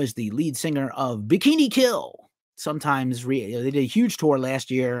probably know as the lead singer of Bikini Kill, sometimes they did a huge tour last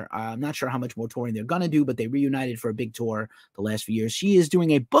year. I'm not sure how much more touring they're going to do, but they reunited for a big tour the last few years. She is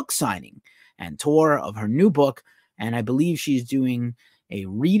doing a book signing and tour of her new book, and I believe she's doing a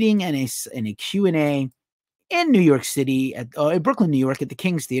reading and a Q&A in New York City, at Brooklyn, New York, at the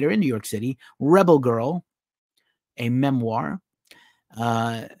King's Theater in New York City. Rebel Girl, a memoir.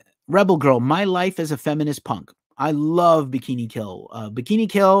 Rebel Girl, My Life as a Feminist Punk. I love Bikini Kill. Bikini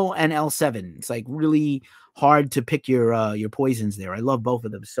Kill and L7. It's like really hard to pick your poisons there. I love both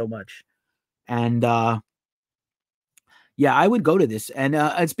of them so much. And yeah, I would go to this. And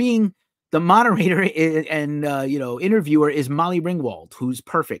it's being the moderator and interviewer is Molly Ringwald, who's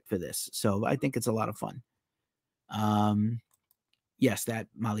perfect for this. So I think it's a lot of fun. Yes, that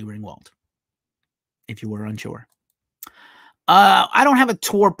Molly Ringwald, if you were unsure. I don't have a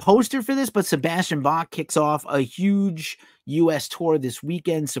tour poster for this, but Sebastian Bach kicks off a huge U.S. tour this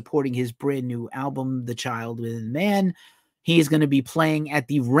weekend supporting his brand new album, The Child Within Man. He is going to be playing at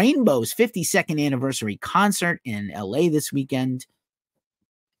the Rainbow's 52nd anniversary concert in L.A. this weekend.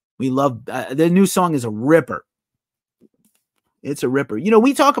 We love the new song is a ripper. It's a ripper. You know,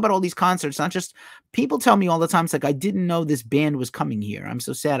 we talk about all these concerts, not just people tell me all the time. It's like, I didn't know this band was coming here. I'm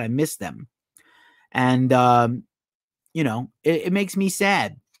so sad. I missed them. And, you know, it makes me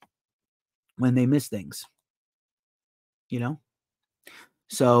sad when they miss things, you know?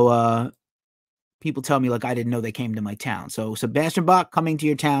 So, people tell me, like, I didn't know they came to my town. So Sebastian Bach coming to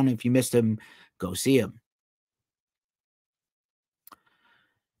your town. If you missed him, go see him.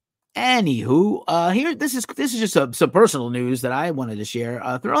 Anywho, here this is just some personal news that I wanted to share.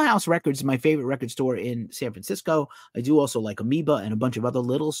 Thrill House Records is my favorite record store in San Francisco. I do also like Amoeba and a bunch of other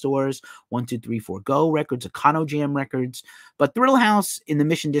little stores. 1-2-3-4 Go Records, Econo Jam Records, but Thrill House in the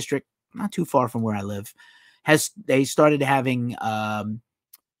Mission District, not too far from where I live, they started having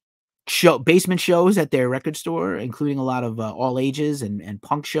basement shows at their record store, including a lot of all ages and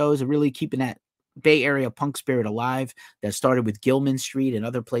punk shows, and really keeping that Bay Area punk spirit alive that started with Gilman Street and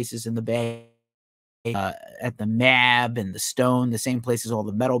other places in the Bay, at the Mab and the Stone, the same places all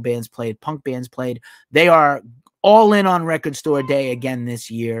the metal bands played, punk bands played. They are all in on Record Store Day again this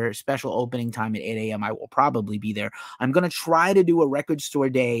year. Special opening time at 8 a.m. I will probably be there. I'm going to try to do a Record Store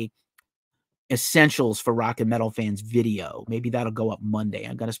Day essentials for rock and metal fans video. Maybe that'll go up Monday.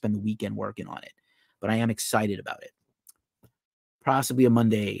 I'm going to spend the weekend working on it, but I am excited about it. Possibly a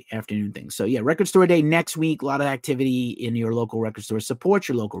Monday afternoon thing. So yeah, Record Store Day next week. A lot of activity in your local record store. Support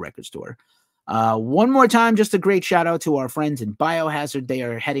your local record store. One more time, just a great shout out to our friends in Biohazard. They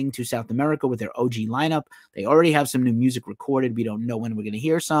are heading to South America with their OG lineup. They already have some new music recorded. We don't know when we're going to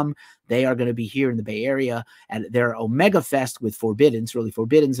hear some. They are going to be here in the Bay Area at their Omega Fest with Forbidden. It's really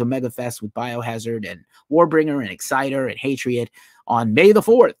Forbidden's Omega Fest with Biohazard and Warbringer and Exciter and Hatriot on May the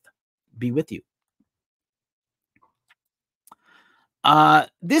 4th. Be with you.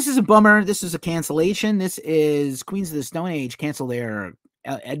 This is a bummer. This is a cancellation. This is Queens of the Stone Age cancel their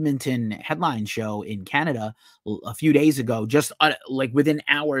Edmonton headline show in Canada a few days ago, just like within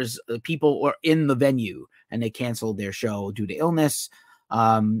hours. People were in the venue and they canceled their show due to illness.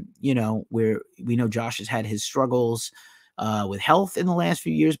 You know, we know Josh has had his struggles with health in the last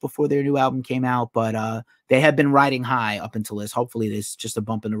few years before their new album came out, but they have been riding high up until this. Hopefully this is just a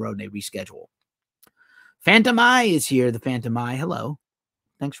bump in the road and they reschedule. Phantom Eye is here. The Phantom Eye. Hello.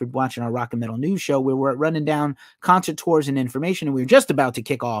 Thanks for watching our Rock and Metal News Show, where we're running down concert tours and information, and we're just about to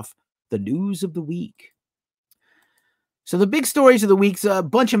kick off the news of the week. So the big stories of the week's a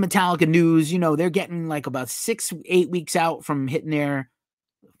bunch of Metallica news. You know, they're getting like about 6-8 weeks out from hitting their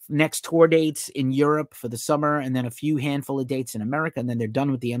next tour dates in Europe for the summer, and then a few handful of dates in America, and then they're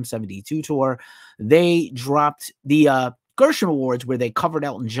done with the M72 tour. They dropped the Gershwin Awards, where they covered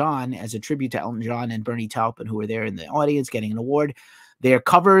Elton John as a tribute to Elton John and Bernie Taupin, who were there in the audience getting an award. Their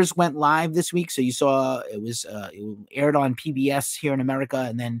covers went live this week, so you saw it aired on PBS here in America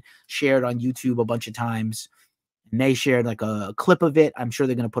and then shared on YouTube a bunch of times. And they shared like a clip of it. I'm sure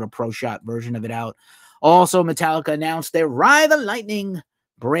they're going to put a pro shot version of it out. Also, Metallica announced their Ride the Lightning,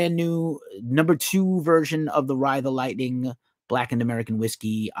 brand new #2 version of the Ride the Lightning Blackened American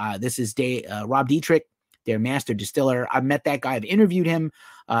Whiskey. This is Rob Dietrich, their master distiller. I've met that guy. I've interviewed him.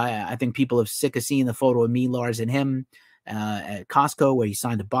 I think people are sick of seeing the photo of me, Lars, and him at Costco, where he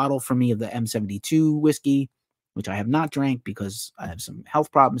signed a bottle for me of the M72 whiskey, which I have not drank because I have some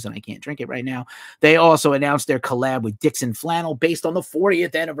health problems and I can't drink it right now. They also announced their collab with Dixon Flannel based on the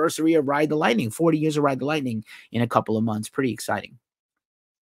 40th anniversary of Ride the Lightning. 40 years of Ride the Lightning in a couple of months. Pretty exciting.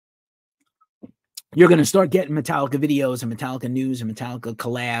 You're going to start getting Metallica videos and Metallica news and Metallica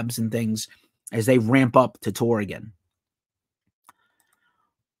collabs and things as they ramp up to tour again.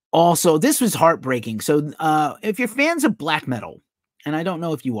 Also, this was heartbreaking. So, if you're fans of black metal, and I don't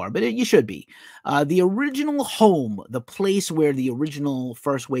know if you are, but you should be, the original home, the place where the original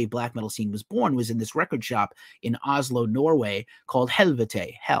first wave black metal scene was born, was in this record shop in Oslo, Norway, called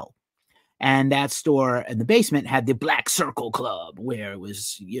Helvete, Hell. And that store in the basement had the Black Circle Club, where it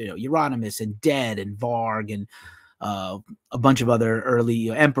was, Euronymous and Dead and Varg and a bunch of other early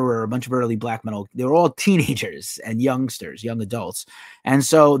Emperor, a bunch of early black metal. They were all teenagers and youngsters, young adults. And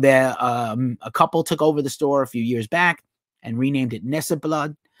so a couple took over the store a few years back and renamed it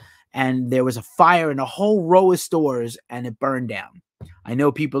Nesseblad. And there was a fire in a whole row of stores and it burned down. I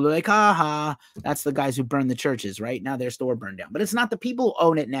know people are like, aha, that's the guys who burned the churches, right? Now their store burned down. But it's not the people who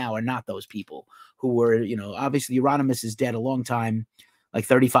own it now are not those people who were, obviously Euronymous is dead a long time, like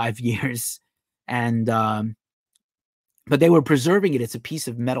 35 years. And, but they were preserving it. It's a piece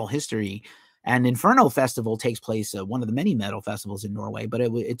of metal history. And Inferno Festival takes place, one of the many metal festivals in Norway, but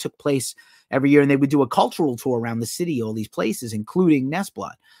it took place every year, and they would do a cultural tour around the city, all these places, including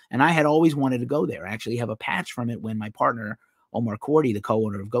Nesblad. And I had always wanted to go there. I actually have a patch from it when my partner, Omar Kordi, the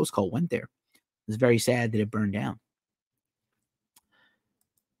co-owner of Ghost Cult, went there. It was very sad that it burned down.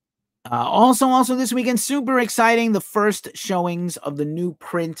 Also this weekend, super exciting, the first showings of the new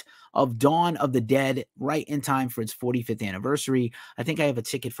print of Dawn of the Dead, right in time for its 45th anniversary. I think I have a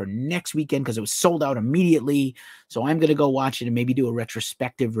ticket for next weekend because it was sold out immediately. So I'm going to go watch it and maybe do a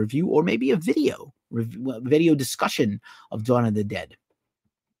retrospective review or maybe a video discussion of Dawn of the Dead.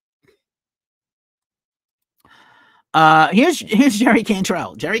 Here's Jerry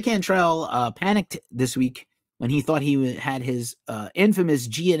Cantrell. Jerry Cantrell panicked this week when he thought he had his infamous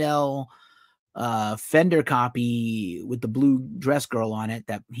G&L Fender copy with the blue dress girl on it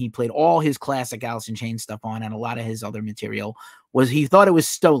that he played all his classic Alice in Chains stuff on, and a lot of his other material he thought it was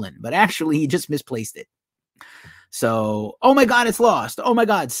stolen, but actually he just misplaced it. So, oh my God, it's lost. Oh my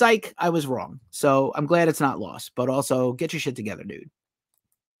God, psych, I was wrong. So I'm glad it's not lost, but also get your shit together, dude.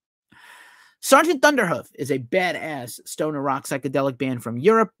 Sergeant Thunderhoof is a badass stoner rock psychedelic band from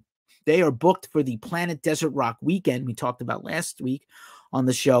Europe. They are booked for the Planet Desert Rock weekend we talked about last week on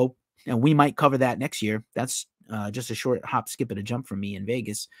the show, and we might cover that next year. That's just a short hop, skip, and a jump from me in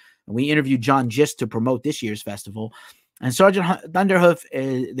Vegas. And we interviewed John Gist to promote this year's festival. And Sergeant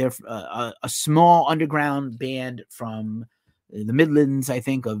Thunderhoof, they're a small underground band from the Midlands, I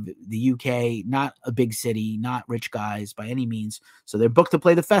think, of the UK, not a big city, not rich guys by any means. So they're booked to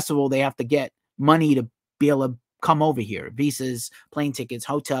play the festival. They have to get money to be able to come over here, visas, plane tickets,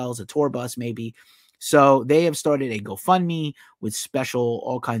 hotels, a tour bus, maybe. So they have started a GoFundMe with special,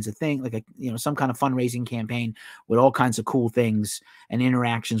 all kinds of things, like some kind of fundraising campaign with all kinds of cool things and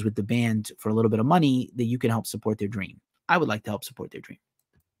interactions with the band for a little bit of money that you can help support their dream. I would like to help support their dream.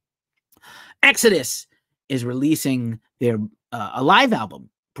 Exodus is releasing their a live album,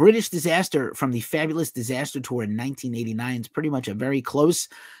 British Disaster, from the Fabulous Disaster Tour in 1989. It's pretty much a very close,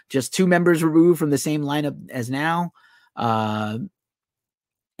 just two members removed from the same lineup as now.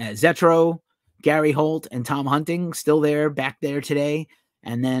 Zetro, Gary Holt, and Tom Hunting still there, back there today.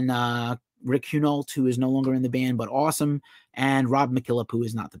 And then Rick Hunolt, who is no longer in the band, but awesome. And Rob McKillop, who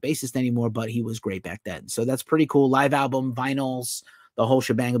is not the bassist anymore, but he was great back then. So that's pretty cool. Live album, vinyls, the whole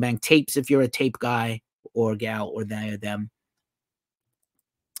shebang bang. Tapes, if you're a tape guy or gal or they or them.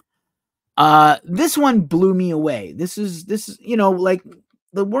 This one blew me away. This is, like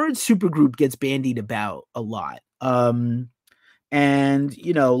the word supergroup gets bandied about a lot. And,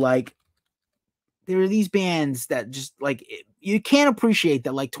 like there are these bands that just like, you can't appreciate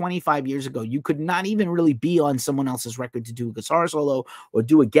that like 25 years ago, you could not even really be on someone else's record to do a guitar solo or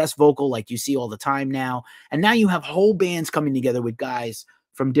do a guest vocal like you see all the time now. And now you have whole bands coming together with guys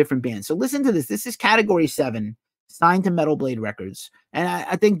from different bands. So listen to this. This is Category 7. Signed to Metal Blade Records. And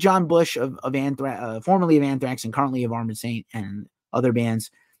I think John Bush of Anthrax, formerly of Anthrax and currently of Armored Saint and other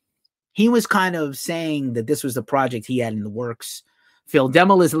bands, he was kind of saying that this was the project he had in the works. Phil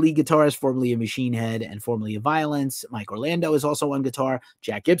Demmel is the lead guitarist, formerly of Machine Head and formerly of Violence. Mike Orlando is also on guitar.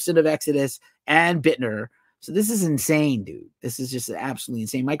 Jack Gibson of Exodus and Bittner. So this is insane, dude. This is just absolutely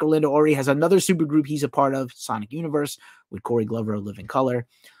insane. Mike Orlando already has another supergroup he's a part of, Sonic Universe, with Corey Glover of Living Color.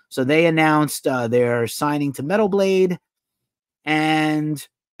 So they announced their signing to Metal Blade, and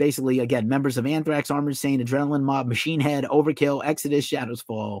basically, again, members of Anthrax, Armored Saint, Adrenaline Mob, Machine Head, Overkill, Exodus, Shadows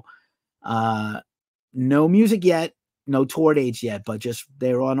Fall. No music yet, no tour dates yet, but just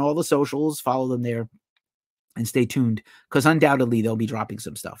they're on all the socials. Follow them there and stay tuned because undoubtedly they'll be dropping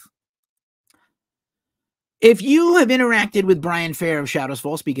some stuff. If you have interacted with Brian Fair of Shadows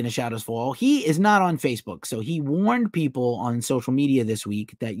Fall, speaking of Shadows Fall, he is not on Facebook. So he warned people on social media this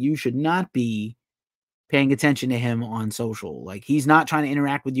week that you should not be paying attention to him on social. Like, he's not trying to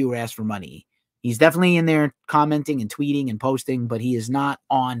interact with you or ask for money. He's definitely in there commenting and tweeting and posting, but he is not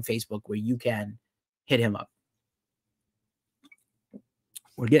on Facebook where you can hit him up.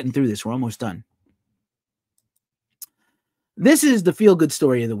 We're getting through this. We're almost done. This is the feel-good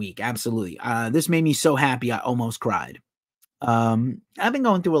story of the week. Absolutely. This made me so happy I almost cried. I've been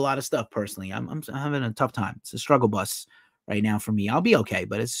going through a lot of stuff personally. I'm having a tough time. It's a struggle bus right now for me. I'll be okay,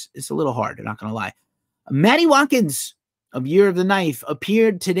 but it's a little hard. I'm not going to lie. Maddie Watkins of Year of the Knife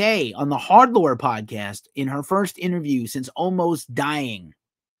appeared today on the Hardlore podcast in her first interview since almost dying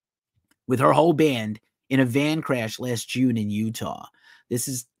with her whole band in a van crash last June in Utah. This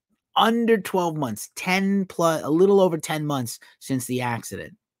is under 12 months, 10 plus, a little over 10 months since the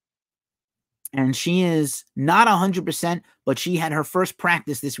accident. And she is not 100%, but she had her first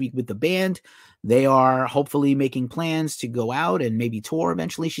practice this week with the band. They are hopefully making plans to go out and maybe tour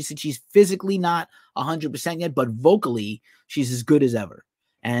eventually. She said she's physically not 100% yet, but vocally she's as good as ever.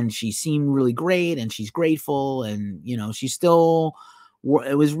 And she seemed really great, and she's grateful. And, you know, she's still,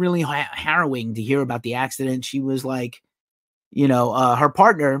 it was really harrowing to hear about the accident. She was like, you know, her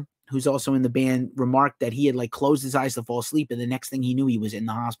partner, who's also in the band, remarked that he had like closed his eyes to fall asleep, and the next thing he knew, he was in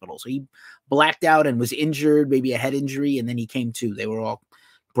the hospital. So he blacked out and was injured, maybe a head injury, and then he came to. They were all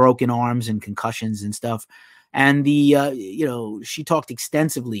broken arms and concussions and stuff. And the you know, she talked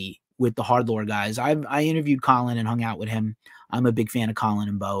extensively with the Hardlore guys. I interviewed Colin and hung out with him. I'm a big fan of Colin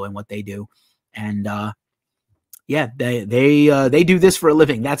and Bo and what they do. And yeah, they do this for a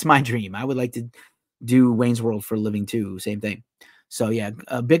living. That's my dream. I would like to do Wayne's World for a living too. Same thing. So yeah,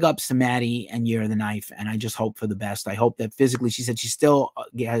 big ups to Maddie and Year of the Knife, and I just hope for the best. I hope that physically, she said she still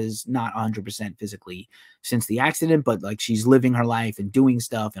has not 100% physically since the accident, but like she's living her life and doing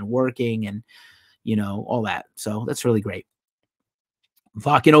stuff and working and, you know, all that. So that's really great.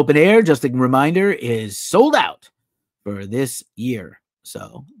 Vakken Open Air, just a reminder, is sold out for this year.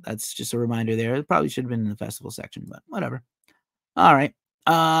 So that's just a reminder there. It probably should have been in the festival section, but whatever. All right.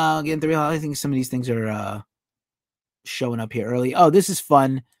 Getting through. I think some of these things are showing up here early. Oh, this is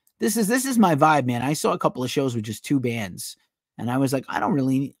fun. This is my vibe, man. I saw a couple of shows with just 2 bands, and I was like, I don't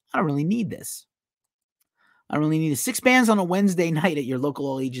really need this. I don't really need it. 6 bands on a Wednesday night at your local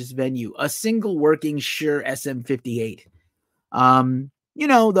all ages venue. A single working Shure SM58. You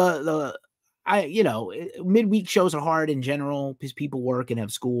know, you know, midweek shows are hard in general because people work and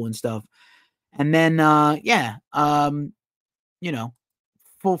have school and stuff. And then yeah, you know,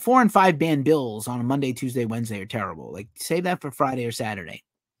 4 and 5 band bills on a Monday, Tuesday, Wednesday are terrible. Like, save that for Friday or Saturday.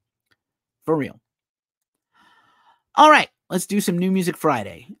 For real. All right, let's do some New Music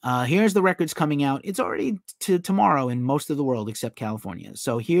Friday. Here's the records coming out. It's already to tomorrow in most of the world except California.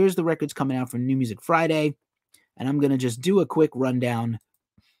 So here's the records coming out for New Music Friday. And I'm going to just do a quick rundown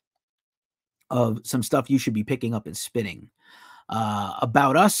of some stuff you should be picking up and spinning.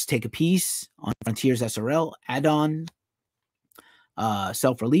 About Us, Take a Piece on Frontiers SRL, Add-On,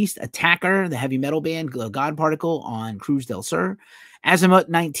 self-released. Attacker, the heavy metal band, God Particle on Cruz del Sur. Azimuth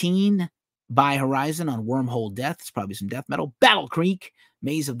 19 by Horizon on Wormhole Death. It's probably some death metal. Battle Creek,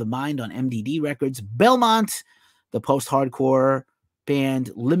 Maze of the Mind on MDD Records. Belmont, the post-hardcore band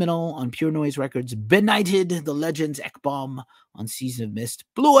Liminal on Pure Noise Records. Benighted, the Legends Ekbom on Season of Mist.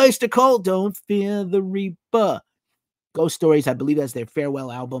 Blue Oyster Cult, Don't Fear the Reaper. Ghost Stories, I believe that's their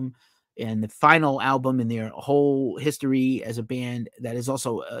farewell album and the final album in their whole history as a band that is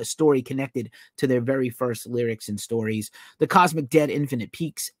also a story connected to their very first lyrics and stories. The Cosmic Dead, Infinite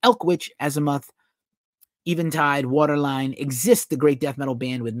Peaks, Elk Witch, Azimuth, Eventide, Waterline, Exist, the great death metal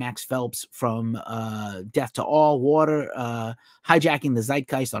band with Max Phelps from Death to All, Hijacking the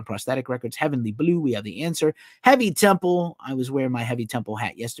Zeitgeist on Prosthetic Records, Heavenly Blue, We Have the Answer, Heavy Temple, I was wearing my Heavy Temple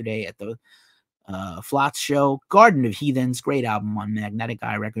hat yesterday at the Flotz show, Garden of Heathens, great album on Magnetic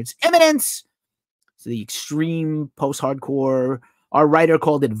Eye Records, Eminence, so the extreme post-hardcore, our writer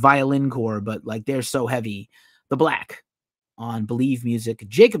called it violin core, but like they're so heavy. The Black on Believe Music,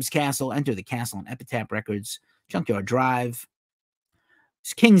 Jacob's Castle, Enter the Castle on Epitaph Records, Junkyard Drive,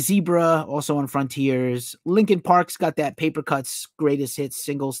 King Zebra also on Frontiers, Linkin Park's got that Paper Cuts greatest hits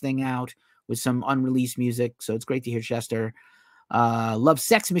singles thing out with some unreleased music, so it's great to hear Chester. Love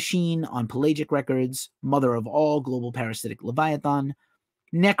Sex Machine on Pelagic Records, Mother of All, Global Parasitic Leviathan,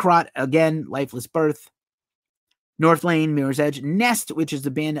 Necrot, again, Lifeless Birth, North Lane, Mirror's Edge, Nest, which is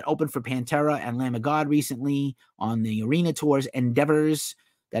the band that opened for Pantera and Lamb of God recently on the arena tours, Endeavors,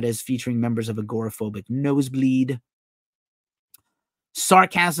 that is featuring members of Agoraphobic Nosebleed,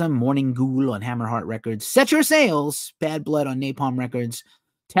 Sarcasm, Morning Ghoul on Hammerheart Records, Set Your Sails, Bad Blood on Napalm Records,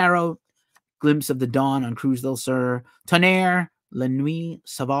 Tarot, Glimpse of the Dawn on Cruz del Sur, Tonnerre, La Nuit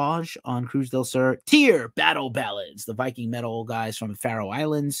Sauvage on Cruz del Sur, Tyr Battle Ballads, the Viking metal guys from Faroe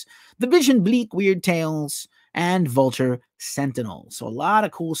Islands, The Vision Bleak Weird Tales, and Vulture Sentinel. So a lot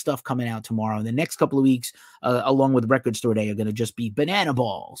of cool stuff coming out tomorrow. The next couple of weeks, along with Record Store Day, are going to just be Banana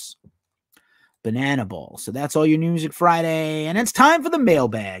Balls. Banana Ball. So that's all your Music Friday, and it's time for the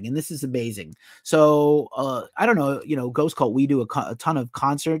mailbag, and this is amazing. So I don't know, Ghost Cult, we do a ton of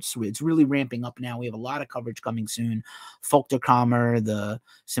concerts. It's really ramping up now. We have a lot of coverage coming soon. Folkterkammer, the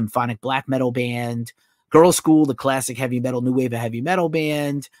symphonic black metal band, Girl School, the classic heavy metal, new wave of heavy metal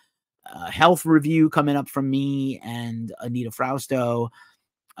band, health review coming up from me and Anita Frausto.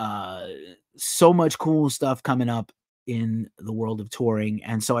 So much cool stuff coming up in the world of touring.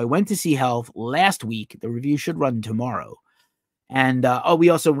 And so I went to see Health last week. The review should run tomorrow. And we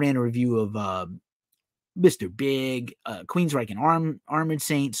also ran a review of Mr. Big, Queensryche and Armored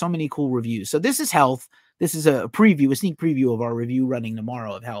Saint. So many cool reviews. So this is Health. This is a sneak preview of our review running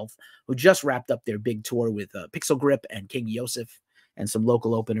tomorrow of Health, who just wrapped up their big tour with Pixel Grip and King Yosef and some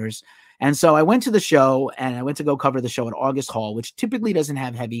local openers. And so I went to the show, and I went to go cover the show at August Hall, which typically doesn't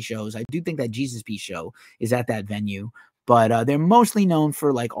have heavy shows. I do think that Jesus Peace show is at that venue, but they're mostly known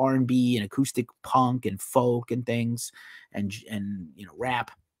for like R&B and acoustic punk and folk and things, and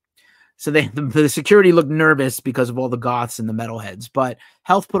rap. So the security looked nervous because of all the goths and the metalheads, but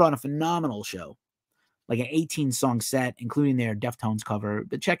Health put on a phenomenal show. Like an 18-song set, including their Deftones cover.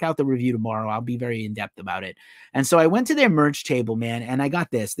 But check out the review tomorrow. I'll be very in-depth about it. And so I went to their merch table, man, and I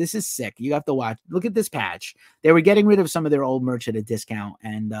got this. This is sick. You have to watch. Look at this patch. They were getting rid of some of their old merch at a discount,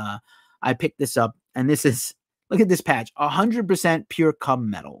 and I picked this up. And this is, look at this patch, 100% pure cum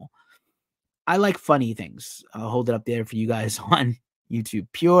metal. I like funny things. I'll hold it up there for you guys on YouTube.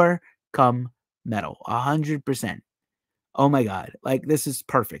 Pure cum metal, 100%. Oh my God. Like, this is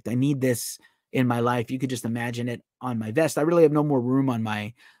perfect. I need this in my life. You could just imagine it on my vest. I really have no more room on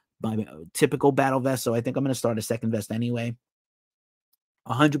my typical battle vest, so I think I'm going to start a second vest anyway.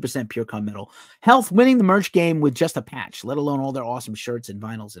 100% pure cum metal. Health winning the merch game with just a patch, let alone all their awesome shirts and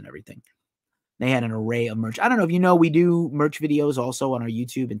vinyls and everything. They had an array of merch. I don't know if you know, we do merch videos also on our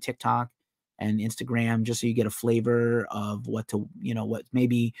YouTube and TikTok and Instagram, just so you get a flavor of what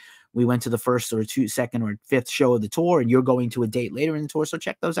maybe we went to the first or second or fifth show of the tour, and you're going to a date later in the tour, so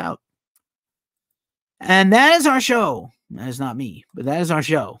check those out. And that is our show. That is not me, but that is our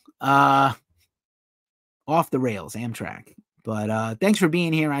show. Off the rails, Amtrak. But thanks for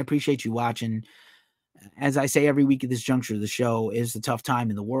being here. I appreciate you watching. As I say every week at this juncture, the show is a tough time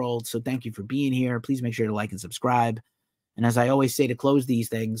in the world. So thank you for being here. Please make sure to like and subscribe. And as I always say to close these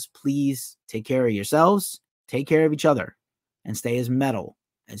things, please take care of yourselves, take care of each other, and stay as metal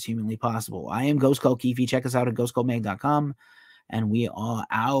as humanly possible. I am Ghost Cult Keefe. Check us out at ghostcultmag.com. And we are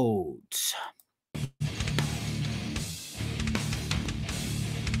out.